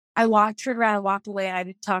 And I turned around and walked away and I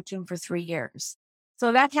didn't talk to him for 3 years.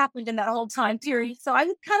 So that happened in that whole time period. So I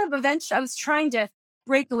was I was trying to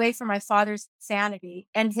break away from my father's sanity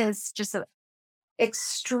and his just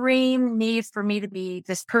extreme need for me to be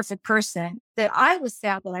this perfect person that I was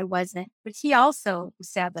sad that I wasn't, but he also was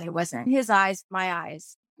sad that I wasn't. His eyes, my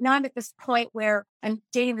eyes. Now I'm at this point where I'm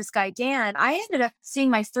dating this guy, Dan. I ended up seeing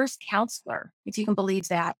my first counselor, if you can believe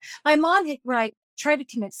that. My mom, when I tried to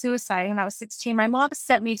commit suicide when I was 16, my mom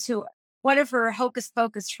sent me to one of her hocus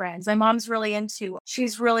pocus friends. My mom's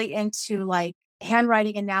she's really into like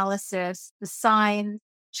handwriting analysis, the signs.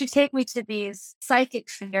 She'd take me to these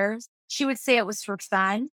psychic fairs. She would say it was for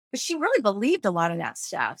fun, but she really believed a lot of that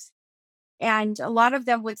stuff. And a lot of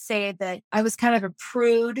them would say that I was kind of a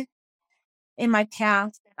prude in my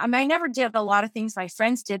past. I never did a lot of things my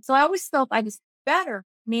friends did. So I always felt I was better,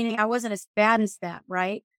 meaning I wasn't as bad as them,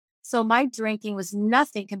 right? So my drinking was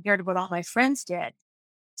nothing compared to what all my friends did.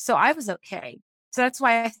 So I was okay. So that's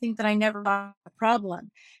why I think that I never had a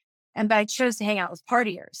problem. But I chose to hang out with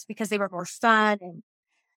partiers because they were more fun and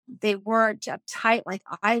they weren't uptight like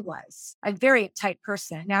I was. I'm a very uptight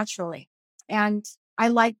person naturally. And I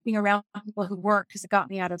liked being around people who weren't because it got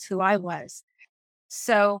me out of who I was.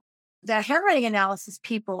 So the handwriting analysis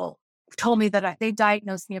people told me that they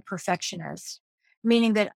diagnosed me a perfectionist,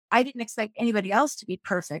 meaning that I didn't expect anybody else to be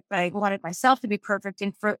perfect, but I wanted myself to be perfect.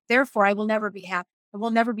 And therefore, I will never be happy. I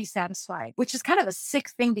will never be satisfied, which is kind of a sick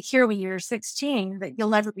thing to hear when you're 16, that you'll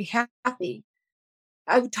never be happy.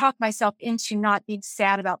 I would talk myself into not being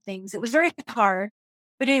sad about things. It was very hard.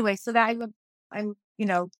 But anyway, so that I'm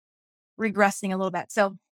regressing a little bit.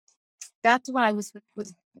 So that's when I was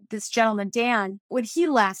with this gentleman, Dan. When he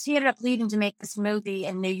left, he ended up leaving to make this movie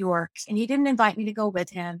in New York, and he didn't invite me to go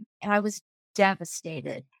with him. And I was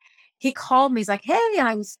devastated. He called me. He's like, hey, and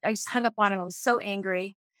I just hung up on him. I was so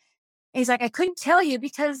angry. And he's like, I couldn't tell you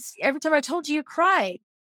because every time I told you, you cried.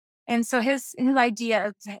 And so his idea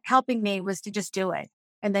of helping me was to just do it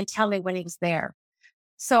and then tell me when he was there.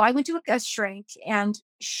 So I went to a shrink and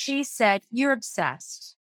she said, you're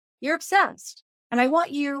obsessed. You're obsessed. And I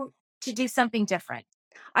want you to do something different.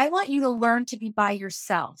 I want you to learn to be by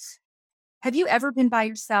yourself. Have you ever been by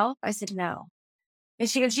yourself? I said, no. And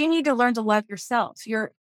she goes, you need to learn to love yourself.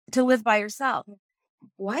 You're to live by yourself.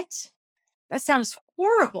 What? That sounds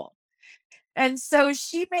horrible. And so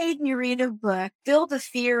she made me read a book, Feel the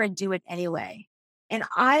Fear and Do It Anyway. And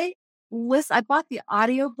I bought the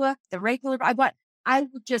audiobook, the regular, I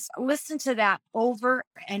would just listen to that over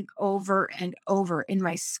and over and over in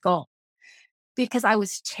my skull. because I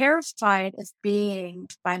was terrified of being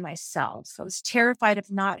by myself. I was terrified of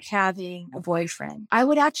not having a boyfriend. I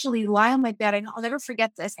would actually lie on my bed, and I'll never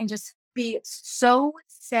forget this, and just be so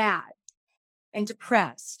sad and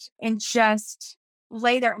depressed and just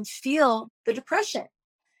lay there and feel the depression.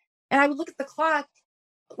 And I would look at the clock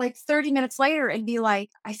like 30 minutes later and be like,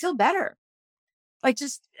 I feel better. Like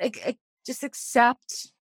just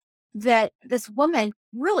accept that this woman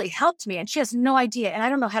really helped me and she has no idea. And I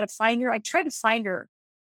don't know how to find her. I tried to find her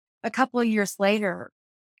a couple of years later.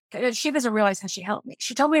 She doesn't realize how she helped me.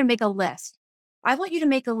 She told me to make a list. I want you to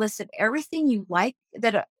make a list of everything you like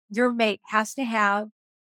that your mate has to have,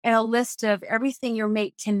 and a list of everything your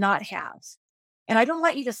mate cannot have. And I don't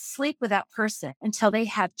want you to sleep with that person until they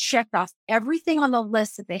have checked off everything on the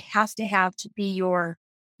list that they have to be your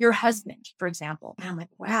husband, for example. And I'm like,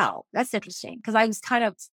 wow, that's interesting. Because I was kind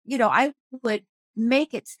of, I would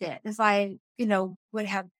make it fit. If I, would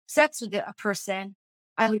have sex with a person,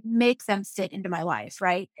 I would make them fit into my life,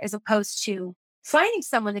 right? As opposed to finding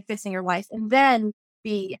someone that fits in your life and then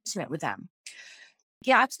be intimate with them.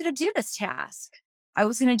 Yeah, I was going to do this task. I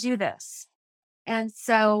was going to do this. And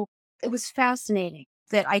so it was fascinating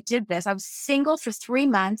that I did this. I was single for 3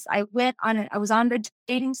 months. I was on the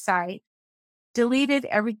dating site, deleted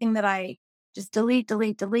everything that I just delete.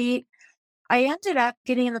 I ended up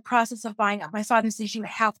getting in the process of buying up. My father says, you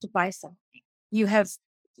have to buy something. You have,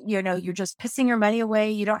 you're just pissing your money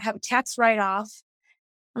away. You don't have a tax write-off.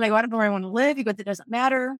 I'm like, I don't know where I want to live. He goes, it doesn't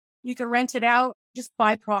matter. You can rent it out. Just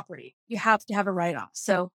buy property. You have to have a write-off.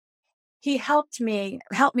 So he helped me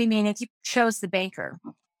meaning he chose the banker.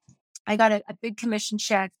 I got a big commission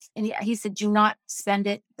check, and he said, do not spend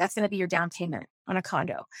it. That's going to be your down payment on a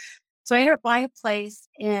condo. So I ended up buying a place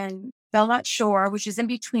in Belmont Shore, which is in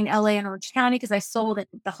between LA and Orange County, because I sold it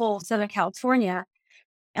the whole Southern California,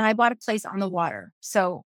 and I bought a place on the water.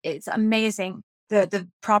 So it's amazing, the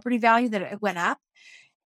property value that it went up.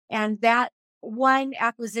 And that one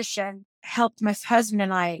acquisition helped my husband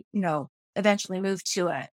and I, eventually move to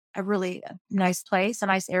a really nice place, a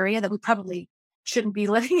nice area that we probably shouldn't be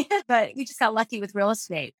living in, but we just got lucky with real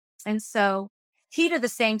estate. And so he did the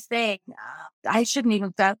same thing. I shouldn't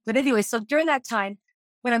even, but anyway, so during that time,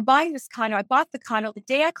 when I'm buying this condo, I bought the condo. The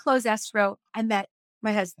day I closed escrow, I met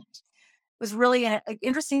my husband. It was really an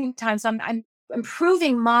interesting time. So I'm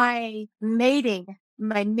improving my mating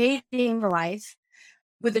life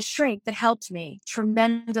with a shrink that helped me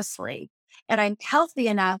tremendously. And I'm healthy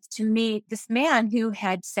enough to meet this man who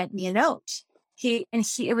had sent me a note.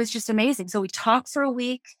 It was just amazing. So we talked for a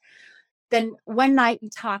week. Then one night we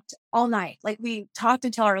talked all night. Like we talked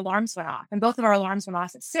until our alarms went off, and both of our alarms went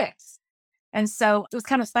off at 6. And so it was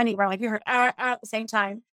kind of funny. We're like, we heard at the same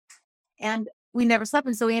time, and we never slept.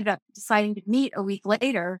 And so we ended up deciding to meet a week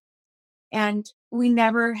later, and we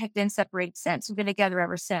never have been separated since. We've been together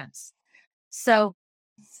ever since. So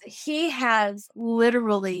he has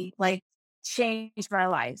literally changed my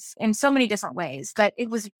life in so many different ways, but it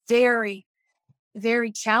was very,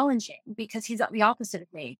 very challenging because he's the opposite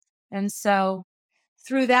of me. And so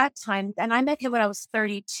through that time, and I met him when I was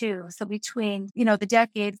 32. So between, the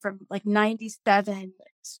decade from 97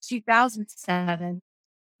 to 2007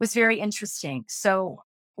 was very interesting. So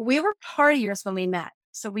we were partiers when we met.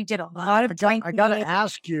 So we did a lot of drinking. I got to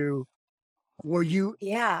ask you, were you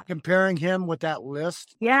comparing him with that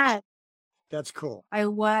list? Yeah. That's cool. I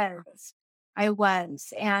was.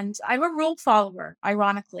 And I'm a rule follower,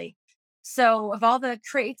 ironically. So of all the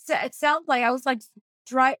traits, it sounds like I was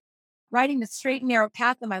riding the straight and narrow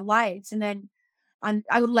path of my life. And then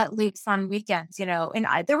I would let loose on weekends, and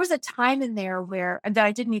there was a time in there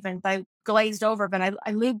that I glazed over, but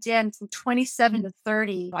I lived in from 27 to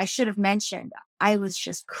 30. I should have mentioned, I was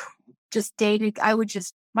just dated.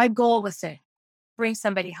 My goal was to bring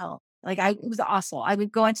somebody home. It was awful. I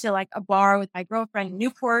would go into a bar with my girlfriend in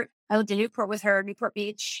Newport. I lived in Newport with her, Newport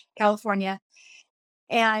Beach, California,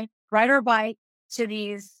 and ride our bike to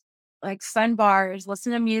these fun bars,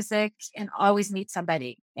 listen to music, and always meet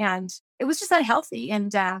somebody. And it was just unhealthy.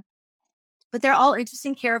 And, but they're all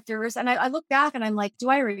interesting characters. And I look back and I'm like, do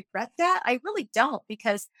I regret that? I really don't,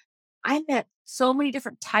 because I met so many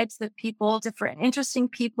different types of people, different interesting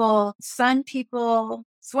people, fun people.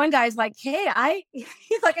 So one guy's like, hey,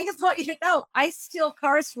 he's like, I just want you to know, I steal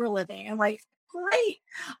cars for a living. I'm like, great.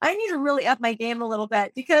 I need to really up my game a little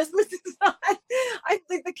bit, because this is not, I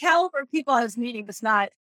think the caliber of people I was meeting was not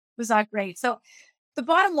great. So the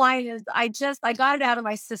bottom line is I got it out of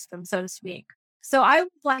my system, so to speak. So I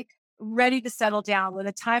was ready to settle down. By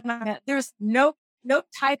the time I met, there's no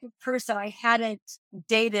type of person I hadn't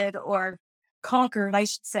dated or conquered, I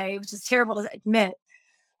should say, which is terrible to admit.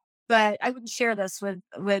 But I wouldn't share this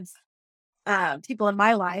with people in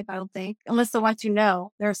my life, I don't think, unless the ones who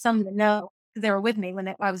know. There are some that know because they were with me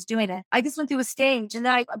when I was doing it. I just went through a stage, and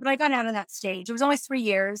then but I got out of that stage. It was only 3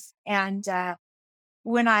 years, and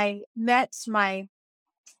when I met my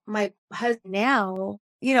husband now,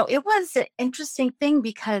 it was an interesting thing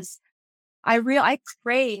because I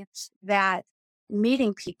craved that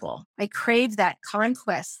meeting people. I craved that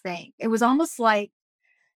conquest thing. It was almost like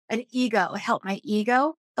an ego. It helped my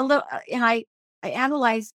ego a little, and I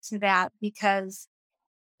analyzed that because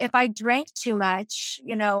if I drank too much,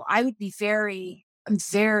 I would be very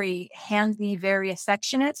handy, very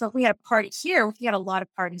affectionate. So if we had a party here, we had a lot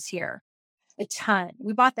of parties here, a ton.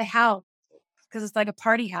 We bought the house because it's like a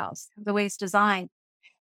party house, the way it's designed.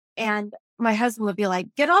 And my husband would be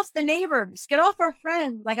like, get off the neighbors, get off our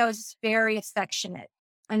friends. Like I was just very affectionate.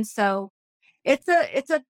 And so it's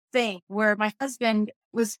a thing where my husband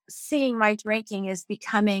was seeing my drinking as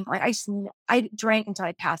becoming like I drank until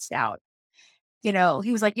I passed out. He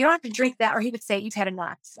was like, you don't have to drink that. Or he would say, you've had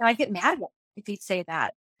enough. And I'd get mad at him if he'd say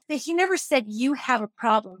that. But he never said you have a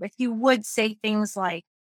problem, but he would say things like,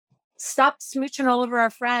 stop smooching all over our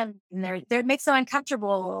friends. And it makes them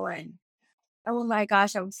uncomfortable. And oh my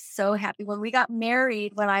gosh, I was so happy. When we got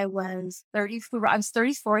married when I was 34, I was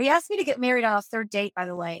 34. He asked me to get married on a third date, by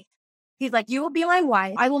the way. He's like, you will be my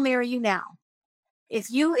wife. I will marry you now. If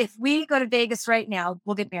we go to Vegas right now,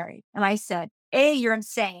 we'll get married. And I said, A, you're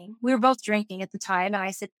insane. We were both drinking at the time. And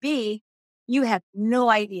I said, B, you have no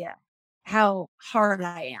idea how hard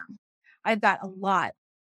I am. I've got a lot.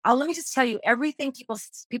 Let me just tell you everything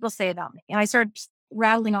people say about me. And I started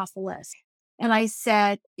rattling off the list. And I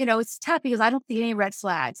said, it's tough because I don't see any red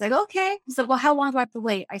flags. Like, okay. He said, well, how long do I have to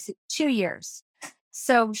wait? I said, 2 years.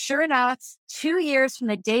 So sure enough, 2 years from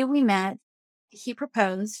the day we met, he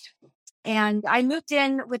proposed. And I moved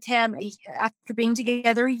in with him after being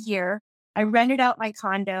together a year. I rented out my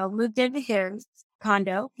condo, moved into his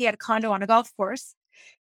condo. He had a condo on a golf course.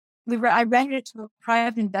 I rented it to a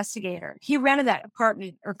private investigator. He rented that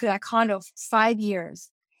apartment or that condo for 5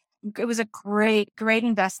 years. It was a great, great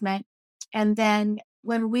investment. And then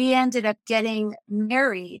when we ended up getting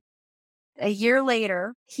married a year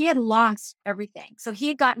later, he had lost everything. So he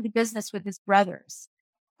had gotten into business with his brothers.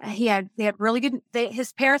 They had really good,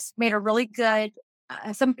 his parents made a really good,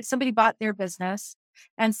 somebody bought their business.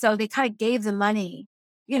 And so they kind of gave the money,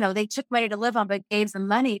 they took money to live on, but gave the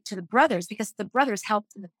money to the brothers because the brothers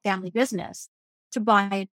helped in the family business to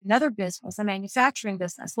buy another business, a manufacturing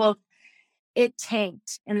business. Well, it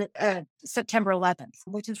tanked in September 11th,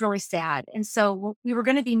 which is really sad. And so we were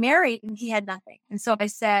going to be married and he had nothing. And so I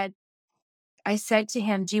said to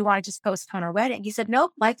him, do you want to just postpone our wedding? He said,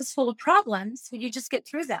 nope, life is full of problems. Would you just get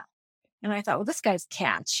through that? And I thought, well, this guy's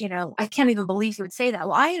catch, I can't even believe he would say that.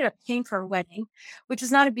 Well, I ended up paying for a wedding, which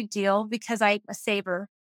is not a big deal because I'm a saver.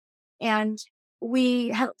 And we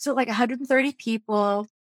had like 130 people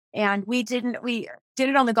and we did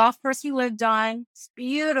it on the golf course we lived on. It's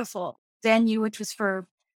beautiful venue, which was for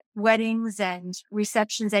weddings and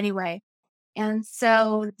receptions anyway. And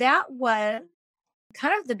so that was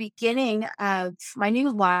kind of the beginning of my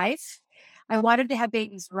new life. I wanted to have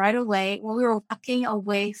babies right away. When we were walking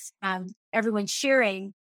away from everyone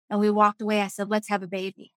cheering and we walked away, I said, let's have a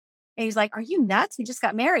baby. And he's like, are you nuts? We just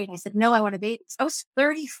got married. And I said, no, I want a baby. So I was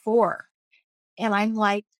 34. And I'm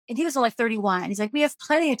like, and he was only 31. He's like, we have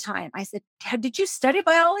plenty of time. I said, did you study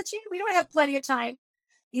biology? We don't have plenty of time.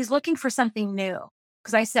 He's looking for something new.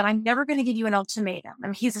 Because I said, I'm never going to give you an ultimatum. I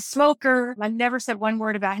mean, he's a smoker. I've never said one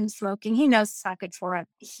word about him smoking. He knows it's not good for him.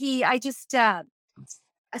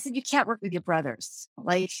 I said, you can't work with your brothers.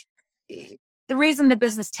 Like the reason the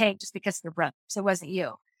business tanked is because they're brothers. It wasn't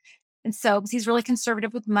you. And so he's really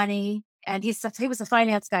conservative with money. And he was a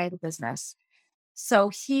finance guy in the business. So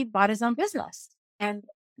he bought his own business and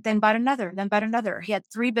then bought another. He had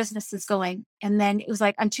 3 businesses going. And then it was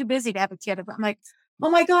like, I'm too busy to have a kid. I'm like, oh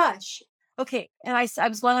my gosh. Okay. And I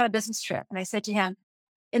was going on a business trip and I said to him,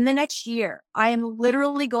 in the next year, I am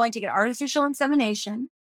literally going to get artificial insemination.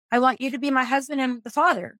 I want you to be my husband and the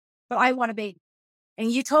father, but I want a baby.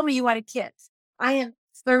 And you told me you wanted kids. I am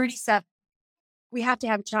 37. We have to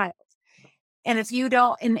have a child. And if you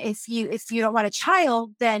don't want a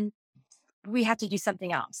child, then we have to do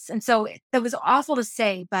something else. And so that was awful to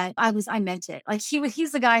say, but I meant it. Like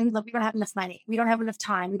he's the guy who, we don't have enough money. We don't have enough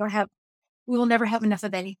time. We will never have enough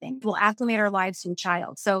of anything. We'll acclimate our lives to a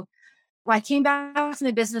child. So when I came back from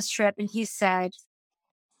the business trip and he said,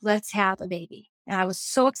 let's have a baby. And I was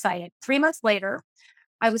so excited. 3 months later,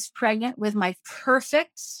 I was pregnant with my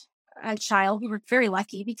perfect child. We were very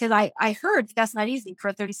lucky because I heard that's not easy for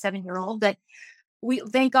a 37-year-old, but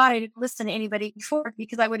thank God I didn't listen to anybody before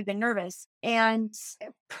because I would have been nervous. And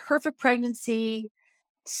perfect pregnancy,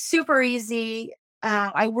 super easy.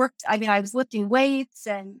 I was lifting weights,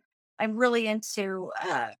 and I'm really into,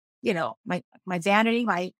 my vanity,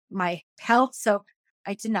 my health. So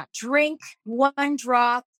I did not drink one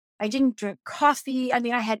drop. I didn't drink coffee. I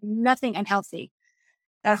mean, I had nothing unhealthy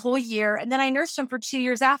that whole year. And then I nursed him for 2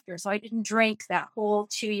 years after. So I didn't drink that whole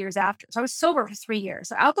 2 years after. So I was sober for 3 years.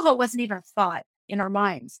 So alcohol wasn't even a thought in our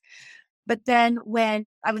minds. But then when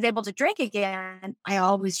I was able to drink again, I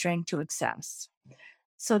always drank to excess.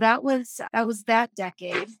 So that was that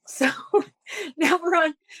decade. So now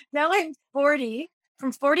I'm 40,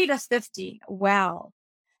 from 40 to 50. Wow.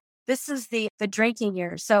 This is the drinking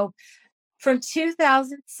years. So from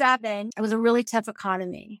 2007, it was a really tough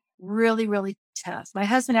economy, really, really tough. My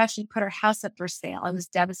husband actually put our house up for sale. I was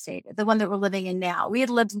devastated. The one that we're living in now. We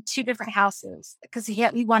had lived in two different houses because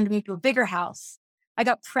he wanted to move to a bigger house. I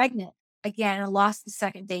got pregnant again and lost the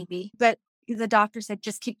second baby, but the doctor said,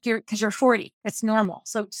 just keep because you're 40. It's normal.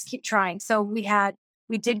 So just keep trying. So we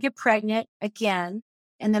did get pregnant again.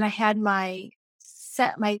 And then I had my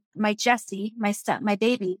Jesse, my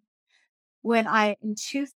baby, when I, in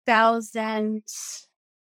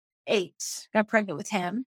 2008, got pregnant with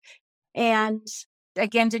him, and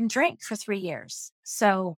again, didn't drink for 3 years.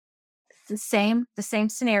 So the same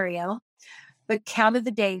scenario, but counted the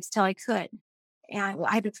days till I could. And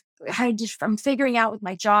I'm figuring out with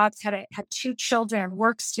my jobs, had two children and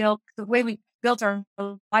work still, the way we built our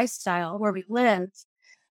lifestyle where we lived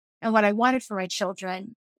and what I wanted for my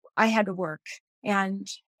children, I had to work. And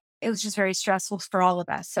it was just very stressful for all of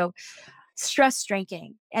us. So stress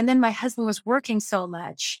drinking. And then my husband was working so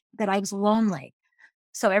much that I was lonely.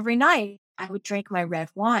 So every night I would drink my red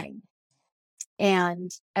wine.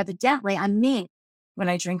 And evidently I'm mean when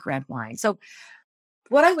I drink red wine. So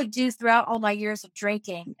what I would do throughout all my years of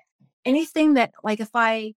drinking, anything that, like, if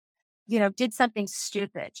I, did something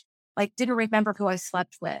stupid, like didn't remember who I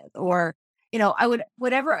slept with, or,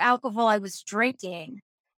 whatever alcohol I was drinking,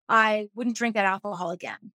 I wouldn't drink that alcohol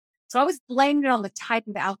again. So I always blamed it on the type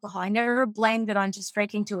of alcohol. I never blamed it on just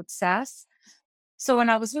drinking to excess. So when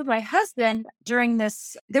I was with my husband during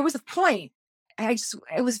this, there was a point,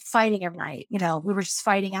 it was fighting every night. We were just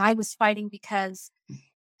fighting. And I was fighting because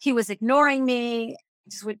he was ignoring me,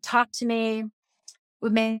 just would talk to me,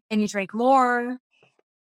 would make me drink more.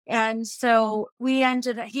 And so he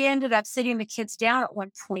ended up sitting the kids down at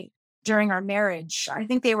one point during our marriage. I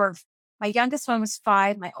think my youngest one was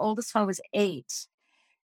 5, my oldest one was 8,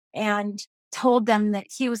 and told them that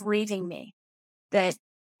he was leaving me, that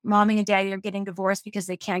mommy and daddy are getting divorced because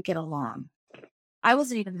they can't get along. I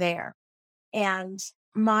wasn't even there. And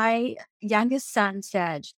my youngest son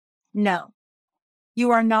said, "No, you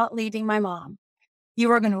are not leaving my mom.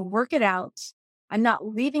 You are going to work it out. I'm not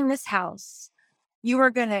leaving this house. You're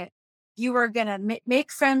going to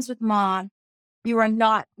make friends with mom. You're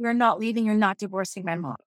not leaving. You're not divorcing my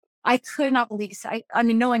mom." I could not believe, I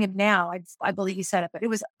mean, knowing him now, I believe he said it, but it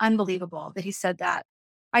was unbelievable that he said that.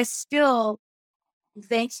 I still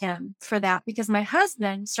thank him for that, because my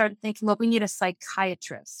husband started thinking, well, we need a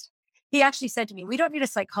psychiatrist. He actually said to me, we don't need a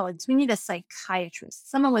psychologist. We need a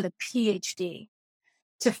psychiatrist, someone with a PhD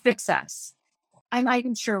to fix us. I'm not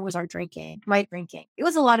even sure it was my drinking. It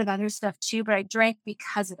was a lot of other stuff too, but I drank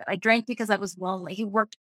because of it. I drank because I was lonely. He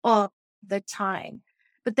worked all the time.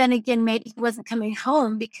 But then again, maybe he wasn't coming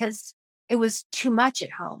home because it was too much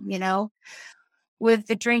at home, with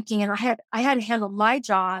the drinking. And I had to handle my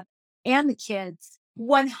job and the kids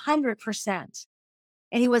 100%.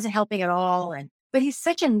 And he wasn't helping at all. But he's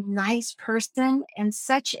such a nice person, and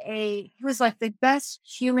he was like the best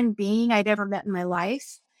human being I'd ever met in my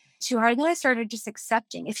life. Too hard. Then I started just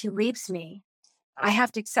accepting, if he leaves me, I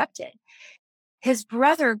have to accept it. His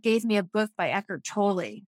brother gave me a book by Eckhart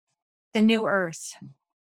Tolle, The New Earth,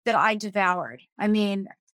 that I devoured. I mean,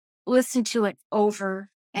 listen to it over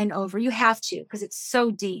and over. You have to, because it's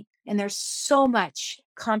so deep and there's so much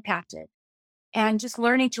compacted. And just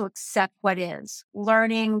learning to accept what is,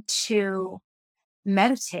 learning to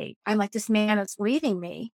meditate. I'm like, this man is leaving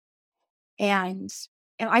me. And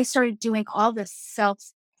I started doing all this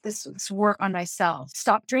work on myself.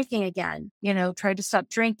 Stop drinking again, tried to stop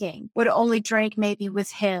drinking. Would only drink maybe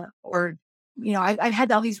with him, or, I've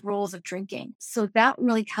had all these rules of drinking. So that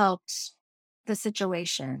really helped the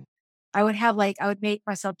situation. I would make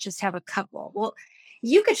myself just have a couple. Well,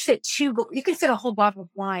 you could fit a whole bottle of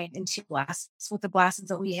wine in 2 glasses with the glasses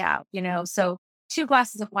that we have, so 2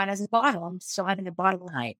 glasses of wine as a bottle. I'm still having a bottle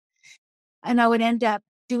a night. And I would end up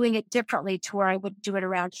doing it differently to where I would do it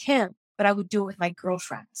around him. but I would do it with my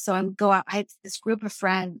girlfriends. So I would go out. I had this group of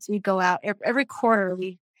friends. We'd go out every quarter.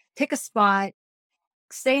 We'd pick a spot,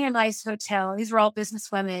 stay in a nice hotel. These were all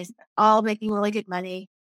business women, all making really good money.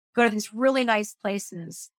 Go to these really nice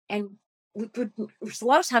places. And we would, a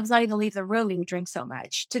lot of times, not even leave the room. We would drink so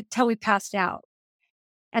much till we passed out.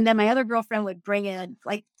 And then my other girlfriend would bring in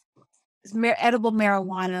like edible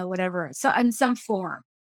marijuana, whatever, so in some form.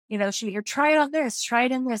 She'd be here, try it on this, try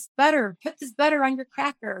it in this butter, put this butter on your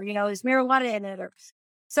cracker, there's marijuana in it.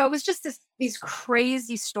 So it was just these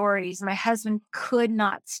crazy stories. My husband could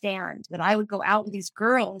not stand that I would go out with these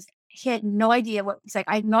girls. He had no idea what it's like.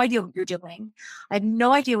 I have no idea what you're doing. I have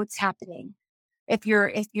no idea what's happening. If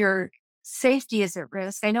your safety is at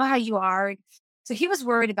risk, I know how you are. So he was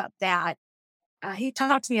worried about that. He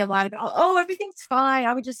talked to me a lot about, oh, everything's fine.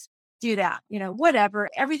 I would just do that, whatever,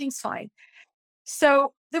 everything's fine.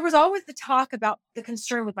 So there was always the talk about the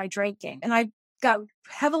concern with my drinking. And I got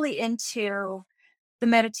heavily into the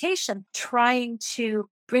meditation, trying to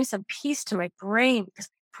bring some peace to my brain, because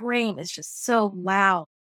my brain is just so loud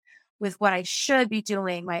with what I should be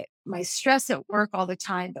doing, my stress at work all the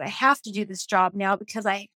time. But I have to do this job now because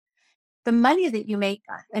the money that you make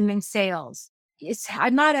in sales, I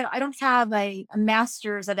don't have a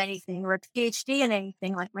master's of anything or a PhD in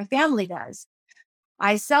anything like my family does.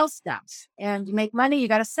 I sell stuff, and you make money, you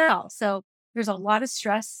got to sell. So there's a lot of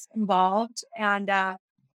stress involved, and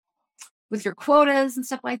with your quotas and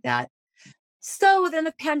stuff like that. So then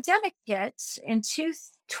the pandemic hit in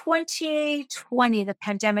 2020, the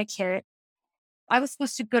pandemic hit. I was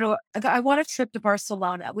supposed to I want a trip to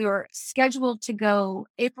Barcelona. We were scheduled to go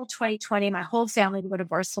April 2020, my whole family to go to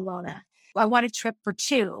Barcelona. I want a trip for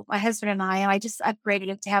two, my husband and I just upgraded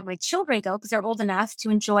it to have my children go because they're old enough to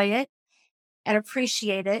enjoy it and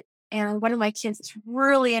appreciate it. And one of my kids is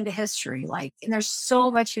really into history, and there's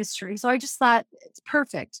so much history. So I just thought it's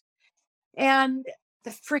perfect. And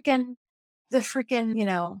the freaking,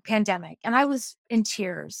 pandemic. And I was in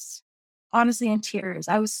tears, honestly in tears.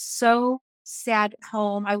 I was so sad at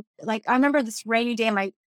home. I remember this rainy day,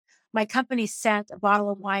 my company sent a bottle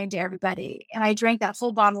of wine to everybody. And I drank that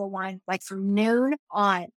whole bottle of wine, from noon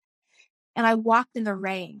on. And I walked in the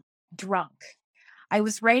rain drunk. I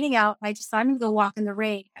was raining out. And I decided to go walk in the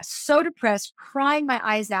rain. I was so depressed, crying my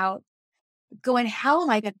eyes out, going, how am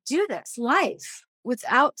I going to do this life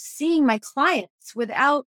without seeing my clients,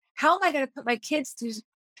 how am I going to put my kids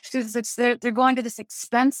through this? They're going to this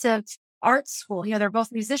expensive art school. They're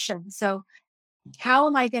both musicians. So how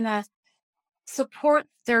am I going to support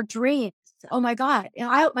their dreams? Oh my God. And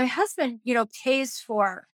my husband, pays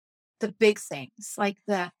for the big things like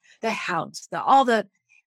the house,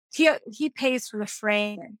 he pays for the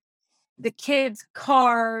frame and the kids'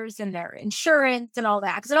 cars and their insurance and all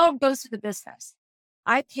that, because it all goes to the business.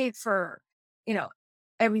 I pay for,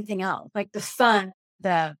 everything else, like the fun,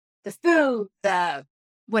 the food, the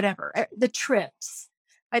whatever, the trips.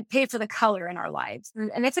 I pay for the color in our lives,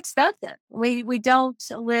 and it's expensive. We don't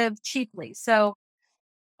live cheaply. So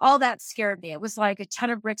all that scared me. It was like a ton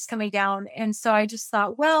of bricks coming down. And so I just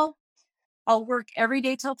thought, well, I'll work every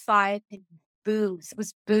day till 5 and booze. It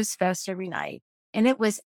was booze fest every night. And it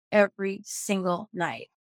was every single night.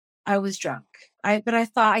 I was drunk. But I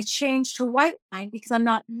thought I changed to white wine because I'm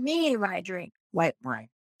not me when I drink white wine.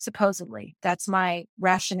 Supposedly, that's my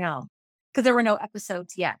rationale, because there were no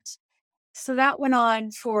episodes yet. So that went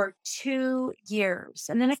on for 2 years.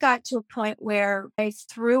 And then it got to a point where I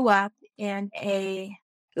threw up in a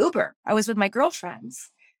Uber. I was with my girlfriends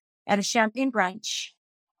at a champagne brunch.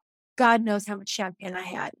 God knows how much champagne I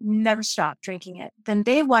had. Never stopped drinking it. Then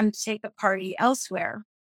they wanted to take the party elsewhere.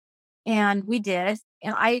 And we did.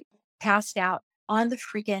 And I passed out on the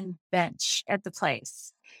freaking bench at the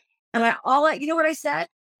place. And you know what I said?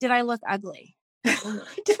 Did I look ugly? Did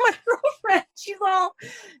my girlfriend, she's all,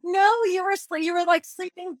 no, you were like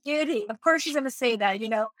Sleeping Beauty. Of course she's going to say that,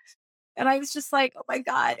 And I was just like, oh my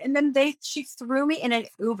God. And then she threw me in an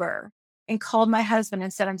Uber and called my husband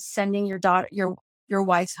and said, I'm sending your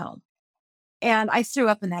wife home. And I threw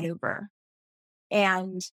up in that Uber.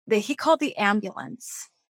 And he called the ambulance.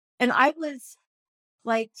 And I was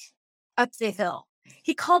up the hill.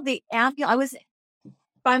 He called the ambulance. I was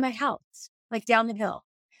by my house, down the hill.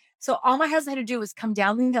 So all my husband had to do was come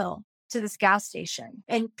down the hill to this gas station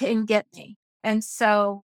and get me. And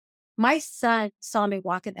so my son saw me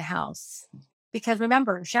walk in the house, because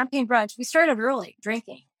remember, champagne brunch, we started early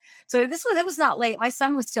drinking. So it was not late. My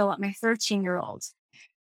son was still up, my 13-year-old.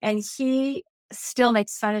 And he still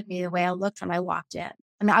makes fun of me the way I looked when I walked in.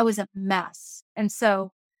 I mean, I was a mess. And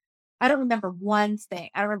so I don't remember one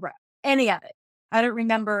thing. I don't remember any of it. I don't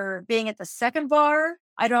remember being at the second bar.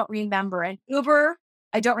 I don't remember an Uber.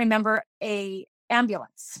 I don't remember a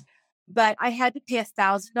ambulance, but I had to pay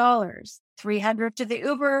 $1,000, 300 to the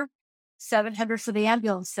Uber, 700 for the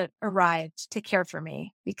ambulance that arrived to care for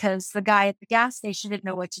me because the guy at the gas station didn't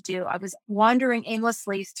know what to do. I was wandering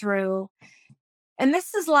aimlessly through, and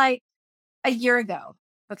this is like a year ago.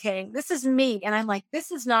 Okay. This is me. And I'm like, this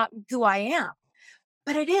is not who I am,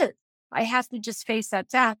 but it is. I have to just face that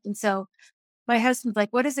fact. And so my husband's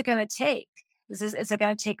like, what is it going to take? Is it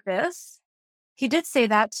going to take this? He did say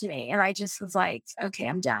that to me. And I just was like, okay,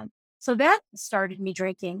 I'm done. So that started me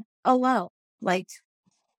drinking alone, like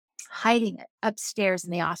hiding it upstairs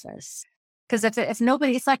in the office. Because if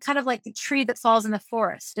nobody, it's like kind of like the tree that falls in the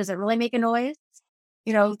forest. Does it really make a noise?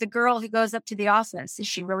 The girl who goes up to the office, is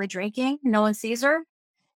she really drinking? No one sees her.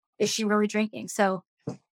 Is she really drinking? So,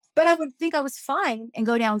 but I would think I was fine and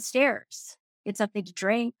go downstairs, get something to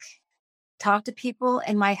drink, talk to people.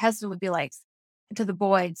 And my husband would be like, to the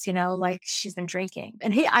boys, like she's been drinking.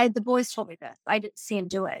 And the boys told me this. I didn't see him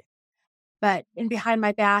do it, but in behind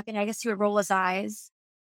my back, and I guess he would roll his eyes.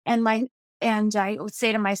 And I would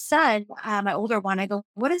say to my son, my older one, I go,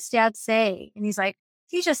 what does dad say? And he's like,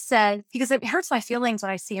 he just said, because it hurts my feelings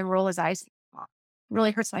when I see him roll his eyes. It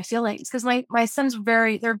really hurts my feelings because my son's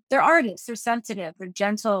they're artists. They're sensitive. They're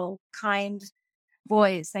gentle, kind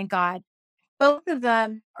boys. Thank God. Both of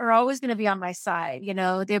them are always going to be on my side.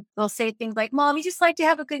 They'll say things like, Mom, you just like to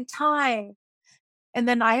have a good time. And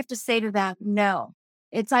then I have to say to them, no,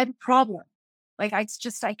 I have a problem. Like, I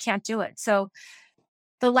can't do it. So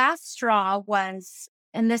the last straw was,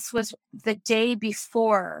 and this was the day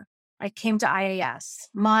before I came to IAS.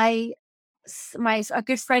 A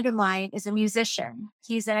good friend of mine is a musician.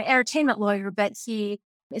 He's an entertainment lawyer, but he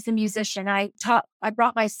is a musician. I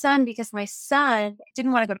brought my son because my son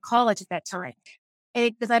didn't want to go to college at that time.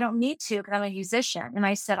 Because I don't need to, because I'm a musician. And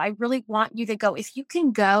I said, I really want you to go. If you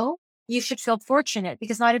can go, you should feel fortunate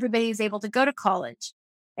because not everybody is able to go to college.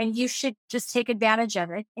 And you should just take advantage of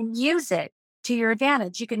it and use it to your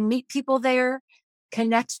advantage. You can meet people there,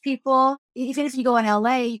 connect people. Even if you go in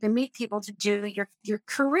LA, you can meet people to do your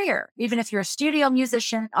career. Even if you're a studio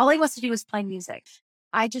musician, all he wants to do is play music.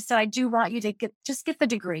 I just said, I do want you to get the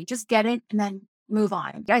degree, just get it and then move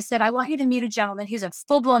on. I said, I want you to meet a gentleman who's a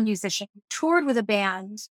full-blown musician, toured with a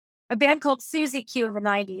band called Susie Q in the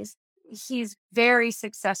 90s. He's very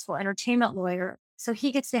successful entertainment lawyer. So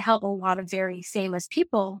he gets to help a lot of very famous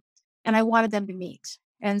people. And I wanted them to meet.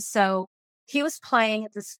 And so he was playing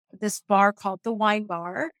at this bar called the Wine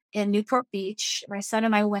Bar in Newport Beach. My son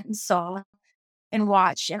and I went and saw and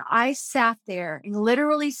watched. And I sat there and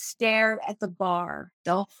literally stared at the bar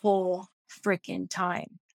the whole freaking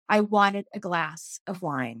time. I wanted a glass of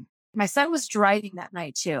wine. My son was driving that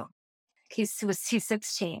night too. He's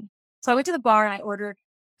 16. So I went to the bar and I ordered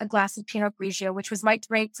a glass of Pinot Grigio, which was my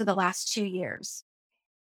drink for the last 2 years.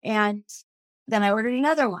 And then I ordered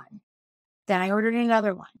another one. Then I ordered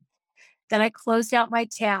another one. Then I closed out my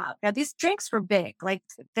tab. Now these drinks were big, like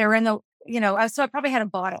they're in the, so I probably had a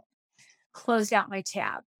bottle. Closed out my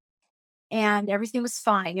tab and everything was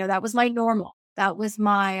fine. That was my normal. I was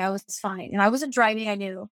fine. And I wasn't driving. I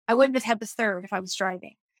knew I wouldn't have had the third if I was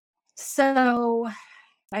driving. So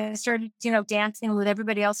I started, dancing with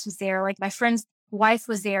everybody else was there. Like my friend's wife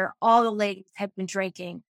was there. All the ladies had been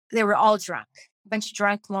drinking. They were all drunk, a bunch of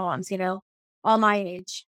drunk moms, all my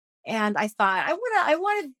age. And I thought, I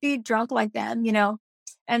want to be drunk like them,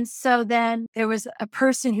 And so then there was a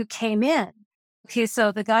person who came in. Okay,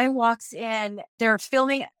 so the guy walks in, they're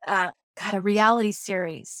filming a reality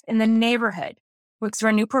series in the neighborhood, because we're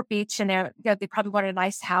in Newport Beach and they probably wanted a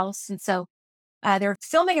nice house. And so they're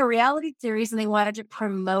filming a reality series and they wanted to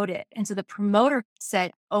promote it. And so the promoter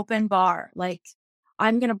said, open bar, like,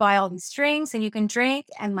 I'm going to buy all these drinks and you can drink.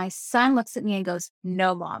 And my son looks at me and goes,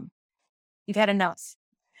 no, Mom, you've had enough.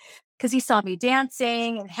 Because he saw me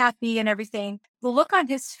dancing and happy and everything. The look on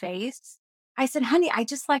his face, I said, honey, I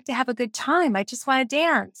just like to have a good time. I just want to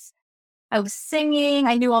dance. I was singing.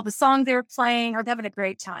 I knew all the songs they were playing. I was having a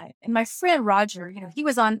great time. And my friend Roger, he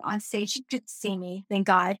was on stage. He didn't see me, thank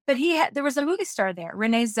God. But there was a movie star there,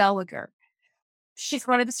 Renee Zellweger. She's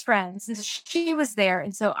one of his friends. And so she was there.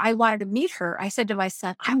 And so I wanted to meet her. I said to my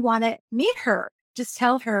son, I want to meet her. Just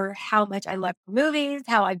tell her how much I love her movies,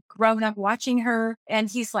 how I've grown up watching her. And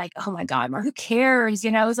he's like, oh my God, Mar, who cares?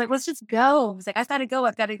 I was like, let's just go. I was like, I've got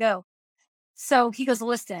to go. So he goes,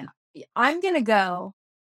 listen, I'm going to go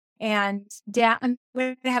and I'm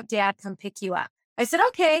going to have dad come pick you up. I said,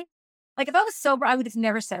 okay. Like if I was sober, I would have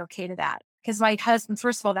never said okay to that because my husband,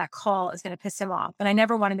 first of all, that call is going to piss him off. And I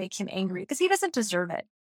never want to make him angry because he doesn't deserve it.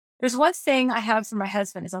 There's one thing I have for my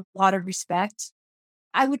husband is a lot of respect.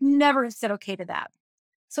 I would never have said okay to that.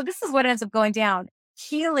 So this is what ends up going down.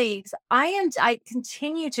 he leaves. I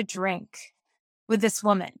continue to drink with this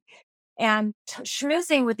woman and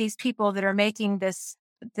schmoozing with these people that are making this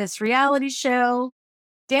reality show,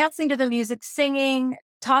 dancing to the music, singing,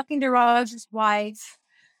 talking to Raj's wife.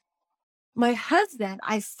 My husband,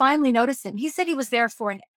 I finally noticed him. He said he was there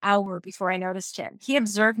for an hour before I noticed him. He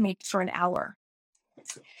observed me for an hour.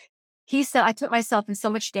 He said, I put myself in so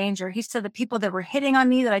much danger. He said the people that were hitting on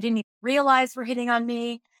me that I didn't even realize were hitting on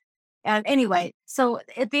me. And anyway, so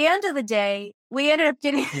at the end of the day, we ended up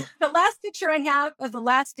getting the last picture I have of the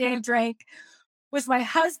last day of drink was my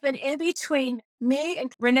husband in between me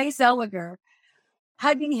and Renee Zellweger,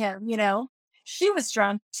 hugging him, She was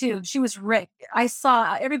drunk too. She was ripped. I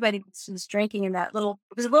saw everybody was drinking in it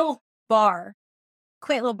was a little bar,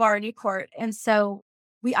 quaint little bar in Newport. And so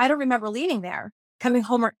I don't remember leaving there, coming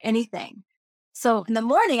home or anything. So in the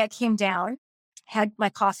morning I came down, had my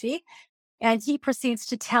coffee, and he proceeds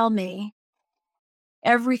to tell me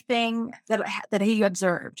everything that he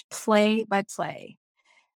observed, play by play.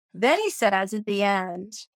 Then he says at the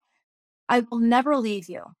end, I will never leave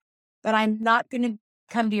you, but I'm not going to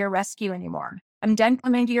come to your rescue anymore. I'm done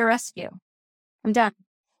coming to your rescue. I'm done.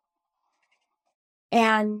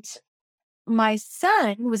 And my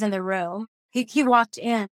son was in the room. He walked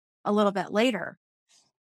in a little bit later.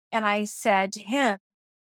 And I said to him,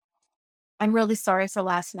 I'm really sorry for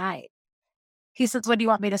last night. He says, what do you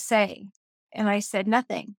want me to say? And I said,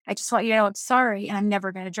 nothing. I just want you to know I'm sorry and I'm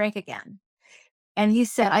never going to drink again. And he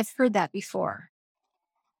said, I've heard that before.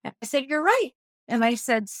 And I said, you're right. And I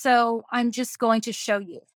said, so I'm just going to show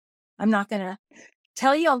you. I'm not going to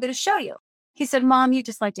tell you, I'm going to show you. He said, Mom, you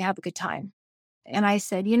just like to have a good time. And I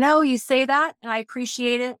said, you say that and I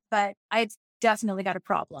appreciate it, but I've definitely got a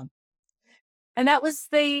problem. And that was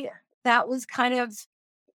kind of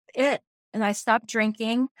it. And I stopped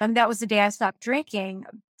drinking. And that was the day I stopped drinking.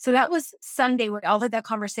 So that was Sunday. We all had that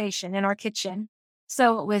conversation in our kitchen.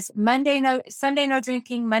 So it was Sunday, no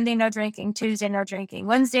drinking, Monday, no drinking, Tuesday, no drinking,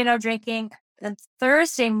 Wednesday, no drinking. Then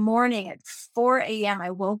Thursday morning at 4 a.m.,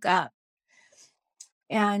 I woke up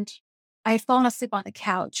and I had fallen asleep on the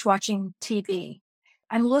couch watching TV.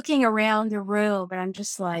 I'm looking around the room and I'm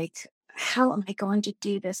just like, how am I going to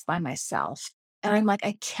do this by myself? And I'm like,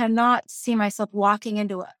 I cannot see myself walking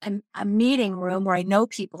into a meeting room where I know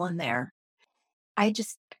people in there. I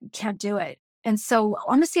just can't do it. And so I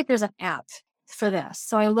want to see if there's an app for this.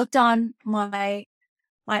 So I looked on my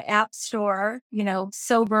app store,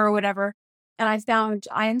 Sober or whatever, and I found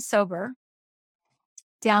I Am Sober,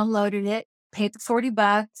 downloaded it, paid the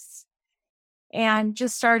 $40, and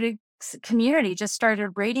just started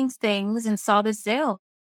rating things and saw this sale.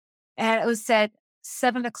 And it was said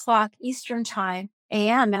 7:00 Eastern time,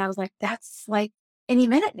 AM. And I was like, that's like any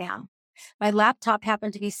minute now. My laptop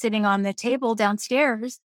happened to be sitting on the table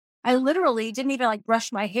downstairs. I literally didn't even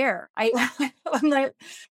brush my hair. I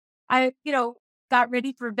got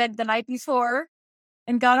ready for bed the night before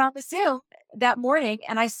and got on the Zoom that morning.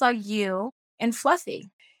 And I saw you and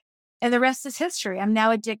Fluffy. And the rest is history. I'm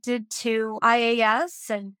now addicted to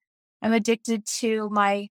IAS and I'm addicted to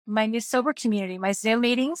my new sober community, my Zoom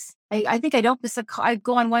meetings. I think I don't miss I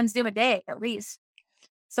go on one Zoom a day at least,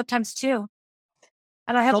 sometimes two.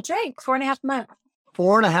 And I haven't drank 4.5 months.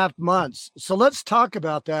 4.5 months. So let's talk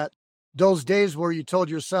about that. Those days where you told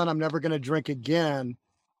your son, I'm never going to drink again,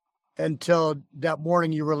 until that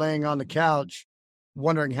morning you were laying on the couch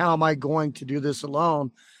wondering, how am I going to do this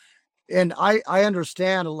alone? And I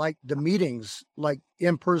understand the meetings,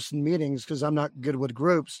 in-person meetings, because I'm not good with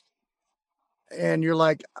groups. And you're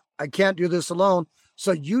like, I can't do this alone.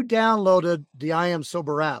 So you downloaded the I Am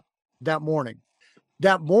Sober app that morning.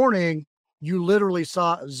 That morning, you literally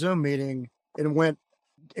saw a Zoom meeting and went,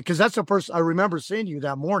 because that's the first I remember seeing you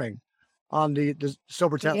that morning on the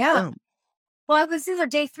SoberTown Zoom. Well, it was either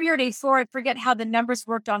day 3 or day 4. I forget how the numbers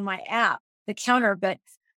worked on my app, the counter, but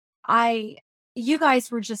you guys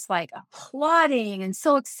were just applauding and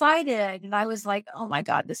so excited. And I was like, oh my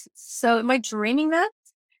God, am I dreaming that?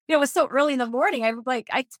 It was so early in the morning. I was like,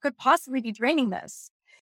 I could possibly be dreaming this.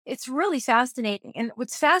 It's really fascinating. And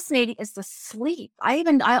what's fascinating is the sleep.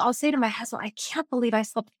 I'll say to my husband, I can't believe I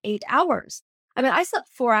slept 8 hours. I mean, I slept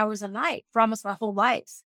 4 hours a night for almost my whole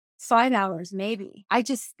life, 5 hours, maybe.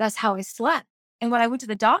 that's how I slept. And when I went to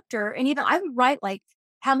the doctor, and even I would write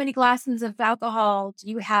how many glasses of alcohol do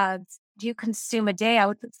you consume a day? I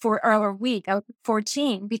would put or a week. I would put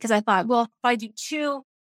 14, because I thought, well, if I do two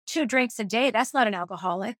drinks a day, that's not an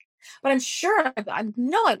alcoholic. But I'm sure I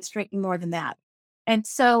know I was drinking more than that. And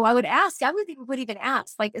so I would even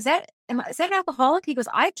ask, is that an alcoholic? He goes,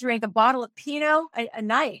 I drink a bottle of Pinot a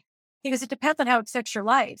night. He goes, it depends on how it affects your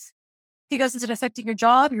life. He goes, is it affecting your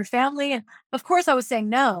job, your family? And of course I was saying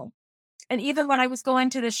no. And even when I was going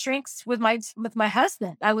to the shrinks with my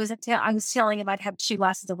husband, I was telling him I'd have 2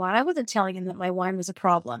 glasses of wine. I wasn't telling him that my wine was a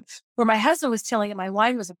problem. Where my husband was telling him my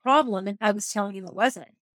wine was a problem, and I was telling him it wasn't.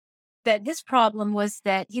 That his problem was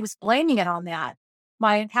that he was blaming it on that,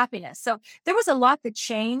 my unhappiness. So there was a lot that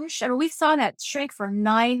changed. I mean, we saw that shrink for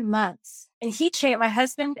 9 months, and he changed. My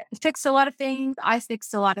husband fixed a lot of things. I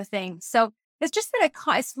fixed a lot of things. So it's just been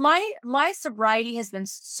my sobriety has been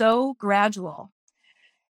so gradual.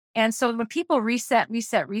 And so when people reset,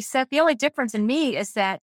 the only difference in me is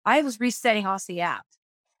that I was resetting off the app.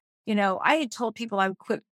 I had told people I would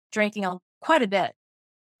quit drinking quite a bit,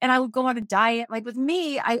 and I would go on a diet. Like with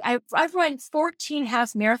me, I've run 14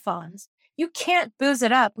 half marathons. You can't booze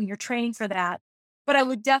it up when you're training for that, but I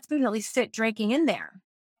would definitely sit drinking in there.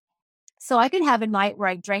 So I could have a night where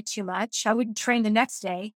I drank too much. I wouldn't train the next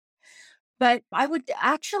day, but I would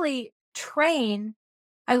actually train.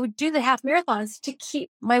 I would do the half marathons to keep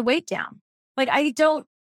my weight down. Like I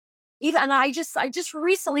just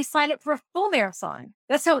recently signed up for a full marathon.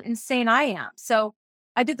 That's how insane I am. So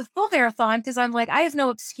I did the full marathon because I'm like, I have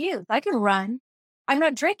no excuse. I can run. I'm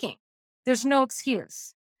not drinking. There's no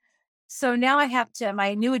excuse. So now I have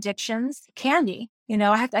my new addictions, candy.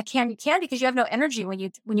 I can't eat candy because you have no energy when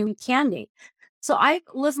you eat candy. So I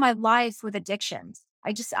live my life with addictions.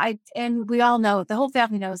 And we all know it. The whole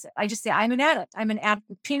family knows it. I just say, I'm an addict. I'm an addict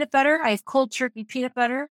with peanut butter. I have cold turkey peanut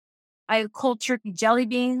butter. I have cold turkey jelly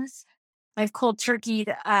beans. I have cold turkey,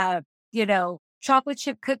 chocolate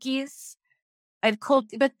chip cookies.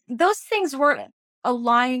 But those things weren't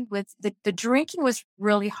aligned with the drinking was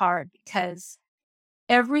really hard because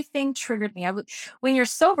everything triggered me. When you're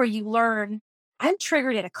sober, you learn I'm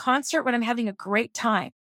triggered at a concert when I'm having a great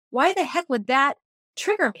time. Why the heck would that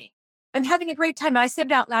trigger me? I'm having a great time. And I said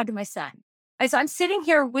it out loud to my son. I said, I'm sitting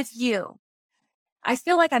here with you. I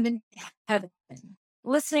feel like I'm in heaven,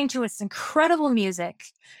 listening to this incredible music,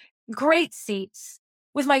 great seats,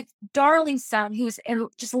 with my darling son and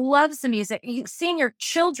just loves the music. Seeing your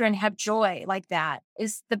children have joy like that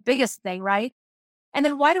is the biggest thing, right? And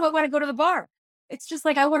then why do I want to go to the bar? It's just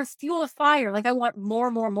like I want to fuel a fire. Like I want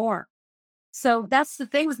more, more, more. So that's the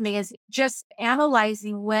thing with me is just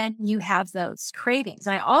analyzing when you have those cravings.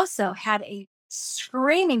 And I also had a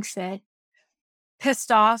screaming fit,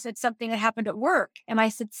 pissed off at something that happened at work. And I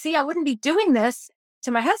said, see, I wouldn't be doing this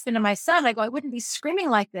to my husband and my son. I wouldn't be screaming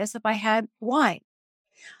like this if I had wine.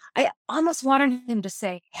 I almost wanted him to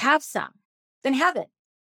say, have some, then have it.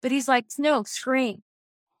 But he's like, no, scream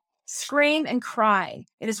and cry.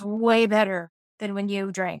 It is way better than when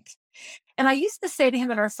you drink. And I used to say to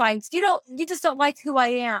him in our fights, you just don't like who I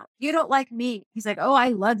am. You don't like me. He's like, oh, I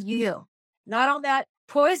love you. Not on that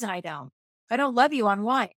poison. I don't love you on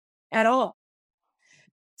wine at all.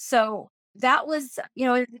 So that was,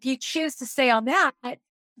 if you choose to stay on that,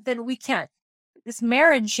 then we can't. This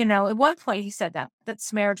marriage, at one point he said that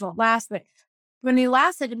this marriage won't last. But when he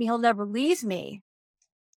last said to me, he'll never leave me.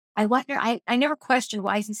 I wonder, I never questioned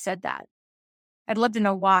why he said that. I'd love to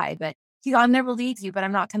know why, but I'll never leave you, but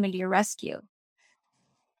I'm not coming to your rescue.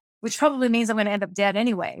 Which probably means I'm going to end up dead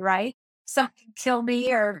anyway, right? Someone can kill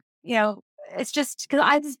me or, it's just because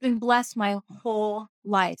I've just been blessed my whole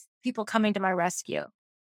life. People coming to my rescue.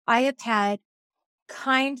 I have had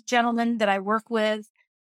kind gentlemen that I work with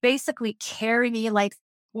basically carry me like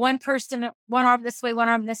one person, one arm this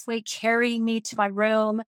way, carrying me to my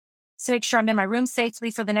room to make sure I'm in my room safely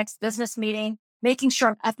for the next business meeting, making sure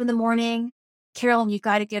I'm up in the morning. Carolyn, you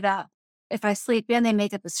got to get up. If I sleep in, they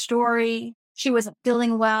make up a story. She wasn't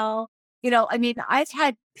feeling well. I've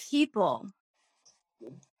had people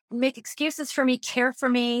make excuses for me, care for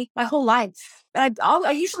me my whole life.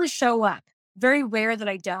 I usually show up. Very rare that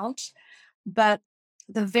I don't, but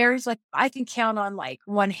I can count on like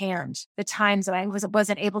one hand the times that I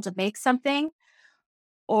wasn't able to make something,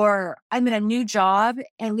 or I'm in a new job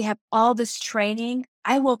and we have all this training.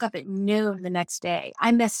 I woke up at noon the next day.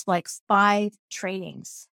 I missed like 5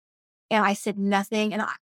 trainings, and I said nothing. And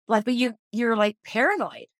but you're like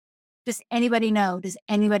paranoid. Does anybody know? Does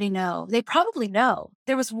anybody know? They probably know.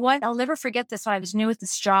 There was one, I'll never forget this when I was new at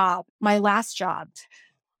this job, my last job.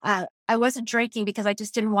 I wasn't drinking because I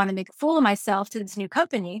just didn't want to make a fool of myself to this new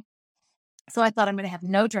company. So I thought I'm going to have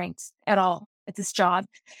no drinks at all at this job,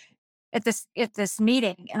 at this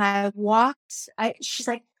meeting. And I walked, she's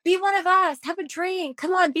like, be one of us, have a drink.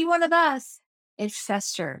 Come on, be one of us. It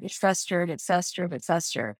festered.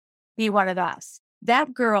 Be one of us.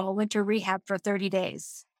 That girl went to rehab for 30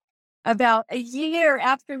 days. About a year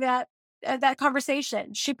after that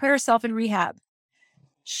conversation, she put herself in rehab.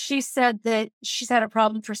 She said that she's had a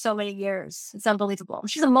problem for so many years. It's unbelievable.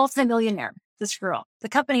 She's a multimillionaire, this girl. The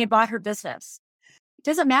company had bought her business. It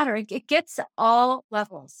doesn't matter. It gets all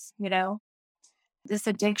levels, this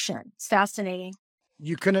addiction. It's fascinating.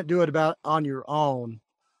 You couldn't do it about on your own.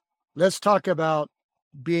 Let's talk about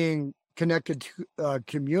being connected to a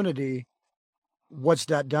community. What's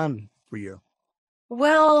that done for you?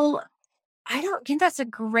 Well, I don't think that's a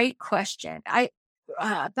great question.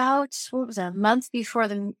 About, what was it, a month before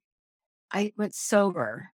I went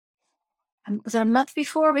sober. Was it a month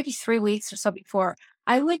before, maybe 3 weeks or so before?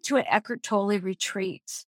 I went to an Eckhart Tolle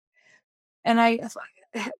retreat, and I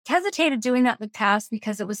hesitated doing that in the past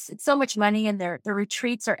because it's so much money, and the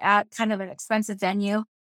retreats are at kind of an expensive venue.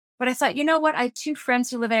 But I thought, you know what? I have 2 friends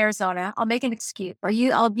who live in Arizona. I'll make an excuse, I'll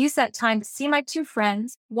use that time to see my 2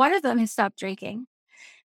 friends. One of them has stopped drinking,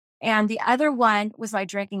 and the other one was my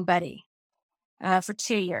drinking buddy for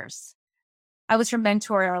 2 years. I was her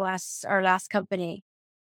mentor at our last company.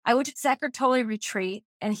 I went to the Eckhart Tolle retreat,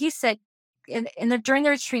 and he said, during the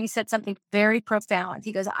retreat, he said something very profound.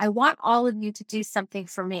 He goes, I want all of you to do something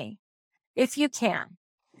for me. If you can,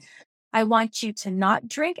 I want you to not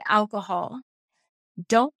drink alcohol.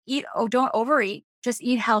 Don't overeat. Just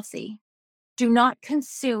eat healthy. Do not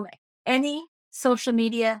consume any social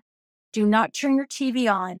media. Do not turn your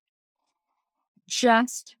TV on.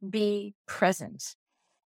 Just be present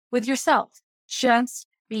with yourself. Just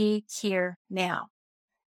be here now.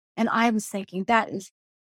 And I was thinking, that is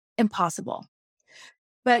impossible.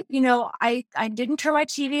 But, I didn't turn my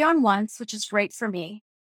TV on once, which is great for me.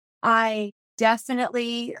 I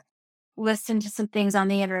definitely listened to some things on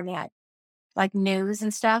the internet, like news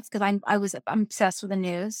and stuff, because I'm obsessed with the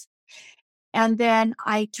news. And then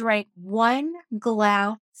I drank 1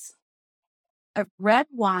 glass of red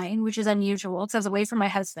wine, which is unusual because I was away from my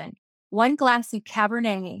husband. 1 glass of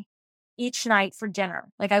Cabernet each night for dinner.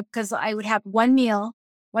 Because I would have one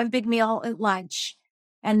big meal at lunch.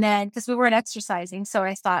 And then, because we weren't exercising, so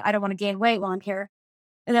I thought, I don't want to gain weight while I'm here.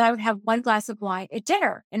 And then I would have 1 glass of wine at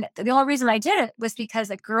dinner. And the only reason I did it was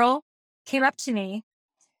because a girl came up to me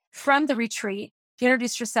from the retreat. She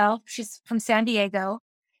introduced herself. She's from San Diego.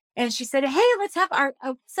 And she said, hey, let's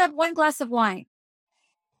have 1 glass of wine.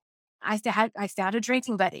 I found a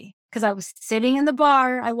drinking buddy because I was sitting in the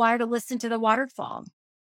bar. I wanted to listen to the waterfall.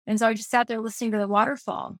 And so I just sat there listening to the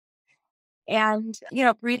waterfall. And,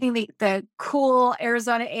 breathing the cool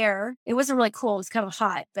Arizona air. It wasn't really cool. It was kind of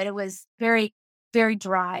hot, but it was very, very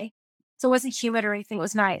dry. So it wasn't humid or anything. It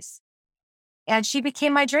was nice. And she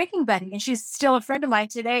became my drinking buddy. And she's still a friend of mine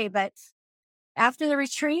today. But after the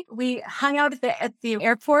retreat, we hung out at the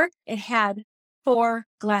airport and had 4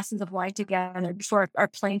 glasses of wine together before our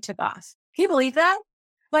plane took off. Can you believe that?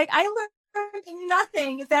 I learned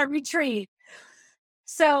nothing at that retreat.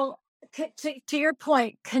 So to your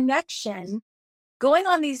point, connection, going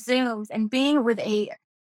on these Zooms and being with a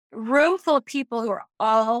room full of people who are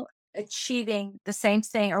all achieving the same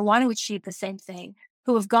thing or want to achieve the same thing,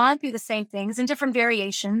 who have gone through the same things in different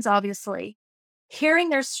variations, obviously, hearing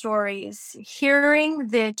their stories, hearing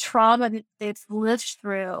the trauma that they've lived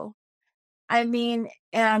through.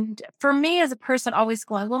 And for me as a person, always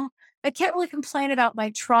going, well, I can't really complain about my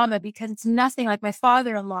trauma because it's nothing like my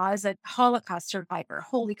father-in-law is a Holocaust survivor.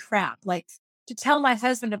 Holy crap. To tell my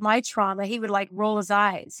husband of my trauma, he would roll his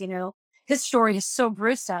eyes, His story is so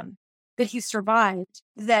gruesome that he survived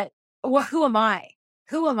that, well, who am I?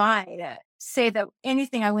 Who am I to say that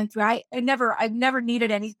anything I went through, I've never needed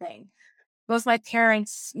anything. Both my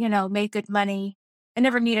parents, made good money. I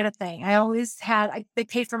never needed a thing. I always they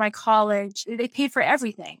paid for my college. They paid for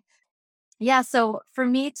everything. Yeah. So for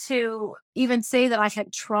me to even say that I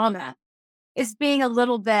had trauma is being a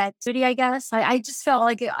little bit moody, I guess. I just felt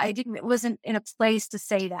like wasn't in a place to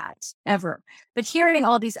say that ever. But hearing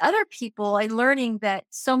all these other people and learning that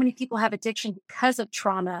so many people have addiction because of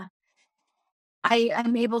trauma, I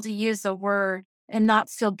am able to use the word and not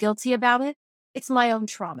feel guilty about it. It's my own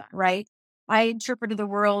trauma, right? I interpreted the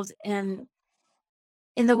world in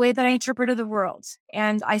the way that I interpreted the world.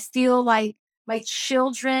 And I feel like my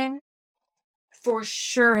children for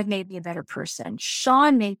sure have made me a better person.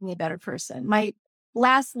 Sean made me a better person. My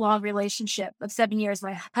last long relationship of 7 years,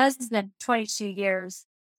 my husband, 22 years,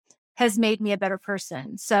 has made me a better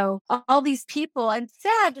person. So all these people, I'm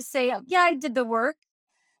sad to say, yeah, I did the work,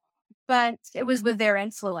 but it was with their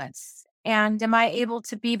influence. And am I able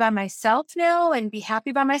to be by myself now and be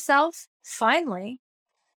happy by myself? Finally,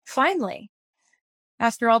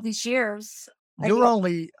 after all these years. You're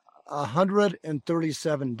only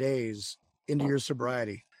 137 days into your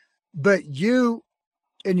sobriety, but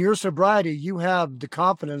in your sobriety, you have the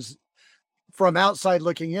confidence from outside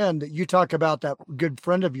looking in, that you talk about that good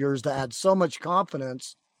friend of yours that had so much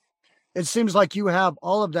confidence. It seems like you have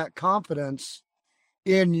all of that confidence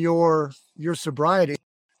in your sobriety.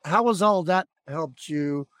 How has all of that helped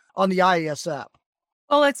you on the IES app?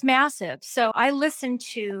 Well, it's massive. So I listen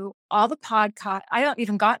to all the podcast. I haven't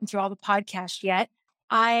even gotten through all the podcasts yet.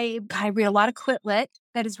 I read a lot of Quit Lit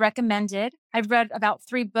that is recommended. I've read about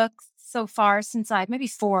 3 books so far since maybe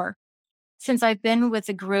 4, since I've been with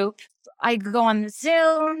the group. I go on the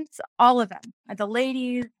Zooms, all of them. The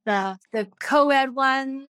ladies, the co-ed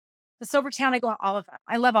one, the Sobertown, I go on all of them.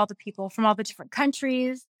 I love all the people from all the different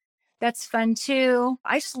countries. That's fun too.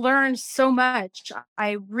 I just learned so much.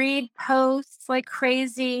 I read posts like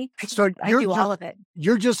crazy. So I do all of it.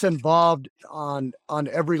 You're just involved on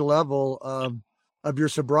every level of your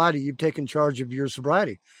sobriety. You've taken charge of your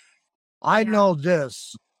sobriety. I know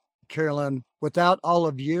this, Carolyn, without all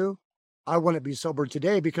of you, I wouldn't be sober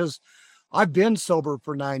today, because I've been sober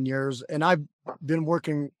for 9 years and I've been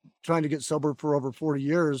trying to get sober for over 40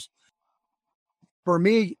 years. For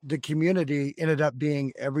me, the community ended up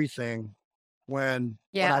being everything when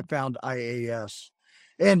I found IAS.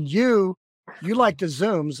 And you like the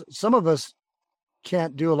Zooms. Some of us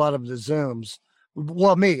can't do a lot of the Zooms.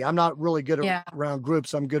 Well, me, I'm not really good around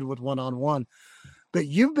groups. I'm good with one-on-one. But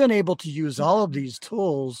you've been able to use all of these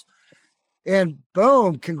tools, and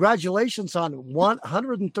boom, congratulations on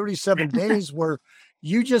 137 days where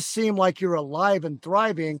you just seem like you're alive and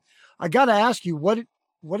thriving. I got to ask you,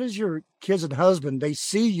 what is your kids and husband? They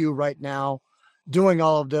see you right now doing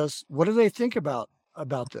all of this. What do they think about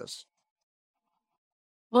this?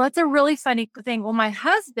 Well, it's a really funny thing. Well, my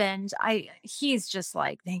husband, he's just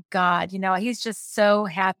like, thank God, he's just so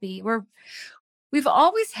happy. We've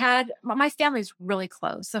always had, my family's really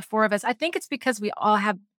close, the 4 of us. I think it's because we all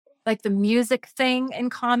have like the music thing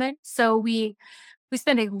in common. So we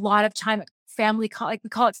spend a lot of time at family, like we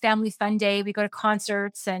call it family fun day. We go to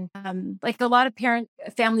concerts, and like a lot of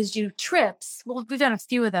families do trips. Well, we've done a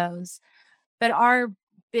few of those, but our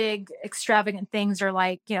big extravagant things are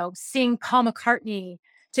like, seeing Paul McCartney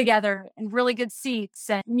together in really good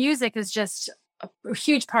seats, and music is just a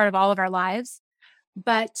huge part of all of our lives.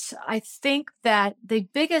 But I think that the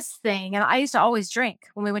biggest thing, and I used to always drink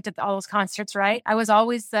when we went to all those concerts, right? I was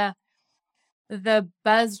always the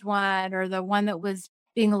buzzed one, or the one that was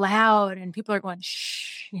being loud, and people are going,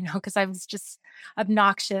 shh, because I was just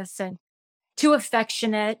obnoxious and too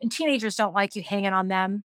affectionate. And teenagers don't like you hanging on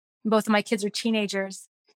them. Both of my kids are teenagers.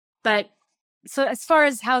 But so as far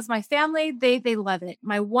as how's my family, they love it.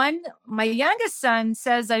 My youngest son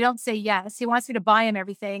says I don't say yes. He wants me to buy him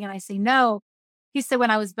everything, and I say no. He said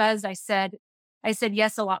when I was buzzed, I said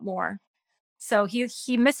yes a lot more. So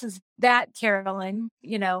he misses that Carolyn,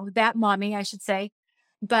 that mommy, I should say.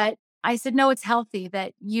 But I said, no, it's healthy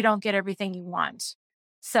that you don't get everything you want.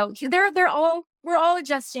 So we're all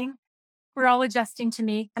adjusting. We're all adjusting to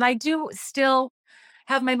me. And I do still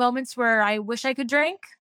have my moments where I wish I could drink.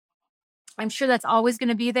 I'm sure that's always going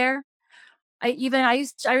to be there. I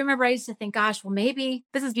remember I used to think, gosh, well, maybe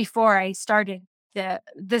this is before I started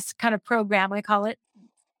this kind of program, I call it.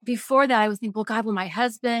 Before that, I was thinking, well, God, when my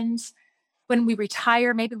husband, when we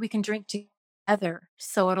retire, maybe we can drink together,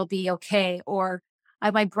 so it'll be okay. Or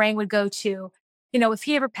my brain would go to, if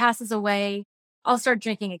he ever passes away, I'll start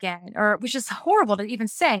drinking again, which is horrible to even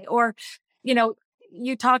say. Or,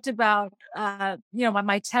 you talked about,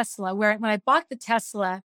 my Tesla, where when I bought the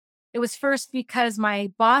Tesla, it was first because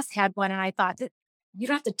my boss had one, and I thought that you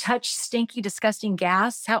don't have to touch stinky, disgusting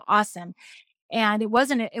gas. How awesome. And it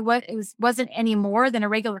wasn't any more than a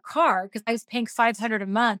regular car, because I was paying $500 a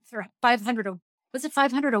month, or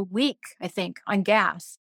 $500 a week, I think, on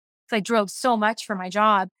gas. So I drove so much for my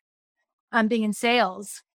job, being in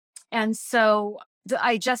sales. And so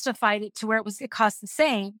I justified it to where it cost the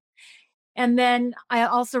same. And then I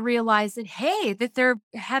also realized that they're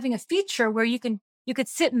having a feature where you could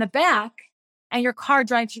sit in the back and your car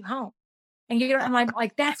drives you home. And I'm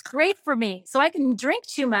like, that's great for me. So I can drink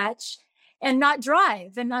too much and not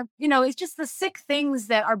drive. And it's just the sick things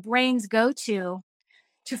that our brains go to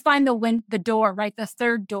find the door, right? The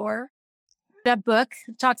third door. That book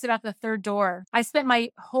talks about the third door. I spent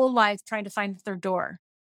my whole life trying to find the third door,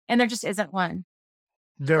 and there just isn't one.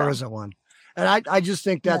 There isn't one. And I just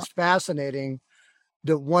think that's fascinating,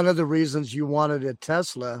 that one of the reasons you wanted a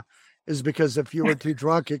Tesla is because if you were too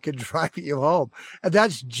drunk, it could drive you home. And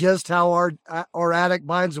that's just how our addict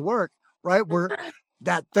minds work, right? We're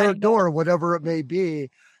that third door, whatever it may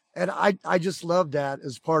be. And I just love that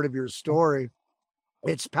as part of your story.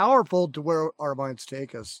 It's powerful to where our minds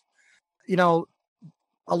take us.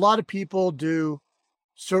 A lot of people do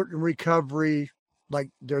certain recovery like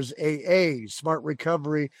there's AA, Smart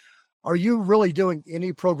Recovery. Are you really doing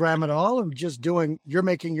any program at all, or just you're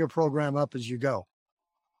making your program up as you go?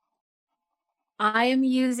 I am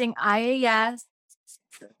using IAS,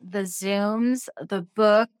 the Zooms, the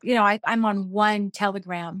book. I'm on one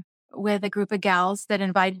Telegram with a group of gals that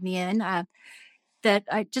invited me in. That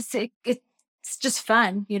I just it's just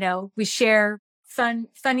fun. We share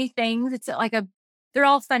funny things. It's like they're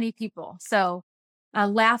all funny people. So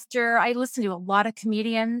laughter. I listen to a lot of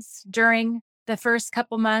comedians during the first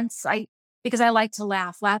couple months. Because I like to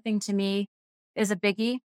laugh. Laughing to me is a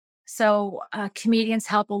biggie. So comedians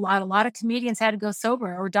help a lot. A lot of comedians had to go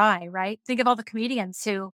sober or die, right? Think of all the comedians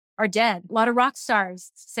who are dead. A lot of rock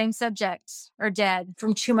stars, same subject, are dead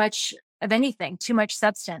from too much of anything, too much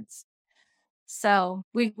substance. So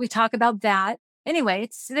we talk about that. Anyway,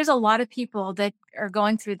 there's a lot of people that are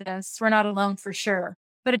going through this. We're not alone for sure,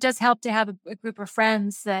 but it does help to have a group of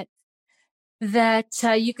friends that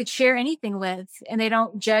you could share anything with, and they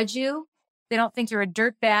don't judge you. They don't think you're a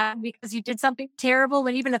dirtbag because you did something terrible.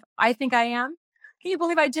 And even if I think I am, can you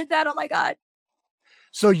believe I did that? Oh my God.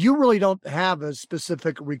 So you really don't have a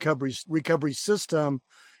specific recovery system.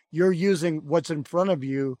 You're using what's in front of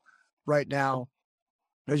you right now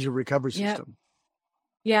as your recovery system.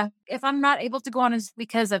 Yeah. If I'm not able to go on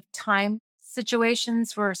because of time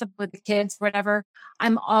situations for something with the kids, whatever,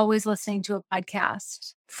 I'm always listening to a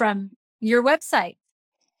podcast from your website,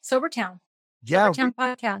 Sobertown. Yeah. Sobertown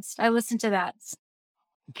podcast. I listen to that.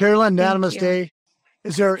 Carolyn, namaste.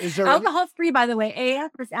 Is there alcohol free, by the way?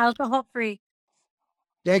 AF is alcohol free.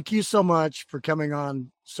 Thank you so much for coming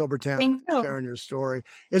on Sobertown, sharing your story.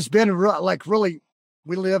 It's been really,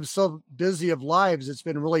 we live so busy of lives. It's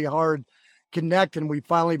been really hard connect, and we've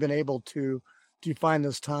finally been able to find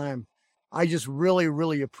this time. I just really,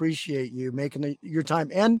 really appreciate you making your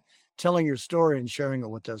time and telling your story and sharing it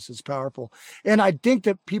with us. It's powerful. And I think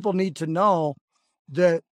that people need to know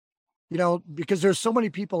that, because there's so many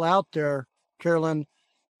people out there, Carolyn,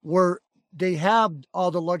 where they have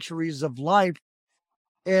all the luxuries of life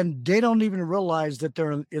and they don't even realize that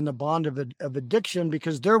they're in the bond of addiction,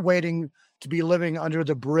 because they're waiting to be living under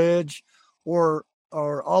the bridge or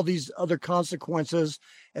all these other consequences,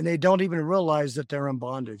 and they don't even realize that they're in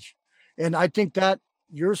bondage. And I think that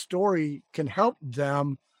your story can help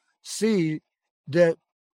them see that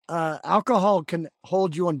alcohol can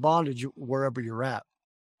hold you in bondage wherever you're at.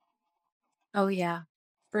 Oh, yeah,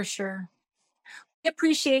 for sure. I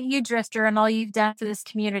appreciate you, Drifter, and all you've done for this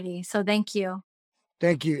community. So thank you.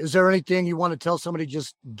 Thank you. Is there anything you want to tell somebody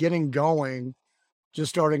just getting going, just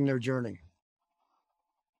starting their journey?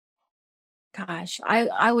 Gosh,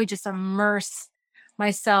 I would just immerse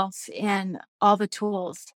myself in all the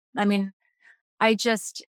tools. I mean,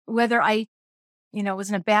 whether I, was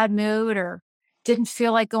in a bad mood or didn't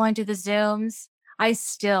feel like going to the Zooms, I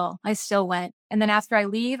still went. And then after I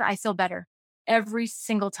leave, I feel better every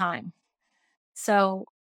single time. So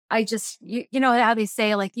I just, you know how they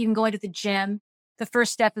say, like, even going to the gym, the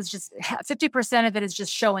first step is just 50% of it is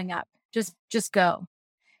just showing up. Just go.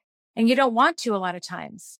 And you don't want to a lot of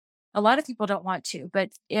times. A lot of people don't want to,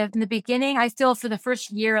 but if in the beginning, I feel for the first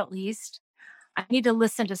year at least, I need to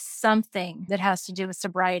listen to something that has to do with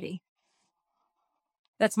sobriety.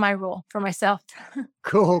 That's my rule for myself.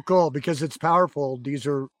 Cool. Because it's powerful. These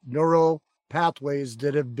are neural pathways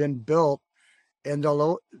that have been built, and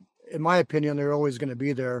in my opinion, they're always going to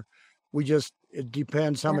be there. It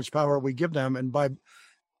depends how much power we give them. And by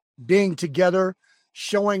being together,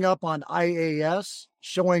 showing up on IAS,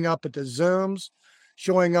 showing up at the Zooms,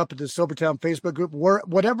 showing up at the Sobertown Facebook group,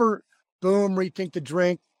 whatever, boom, Rethink the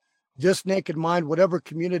Drink, This Naked Mind, whatever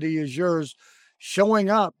community is yours, showing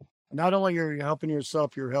up. Not only are you helping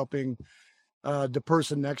yourself, you're helping the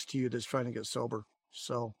person next to you that's trying to get sober.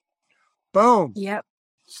 So, boom. Yep.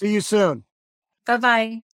 See you soon.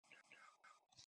 Bye-bye.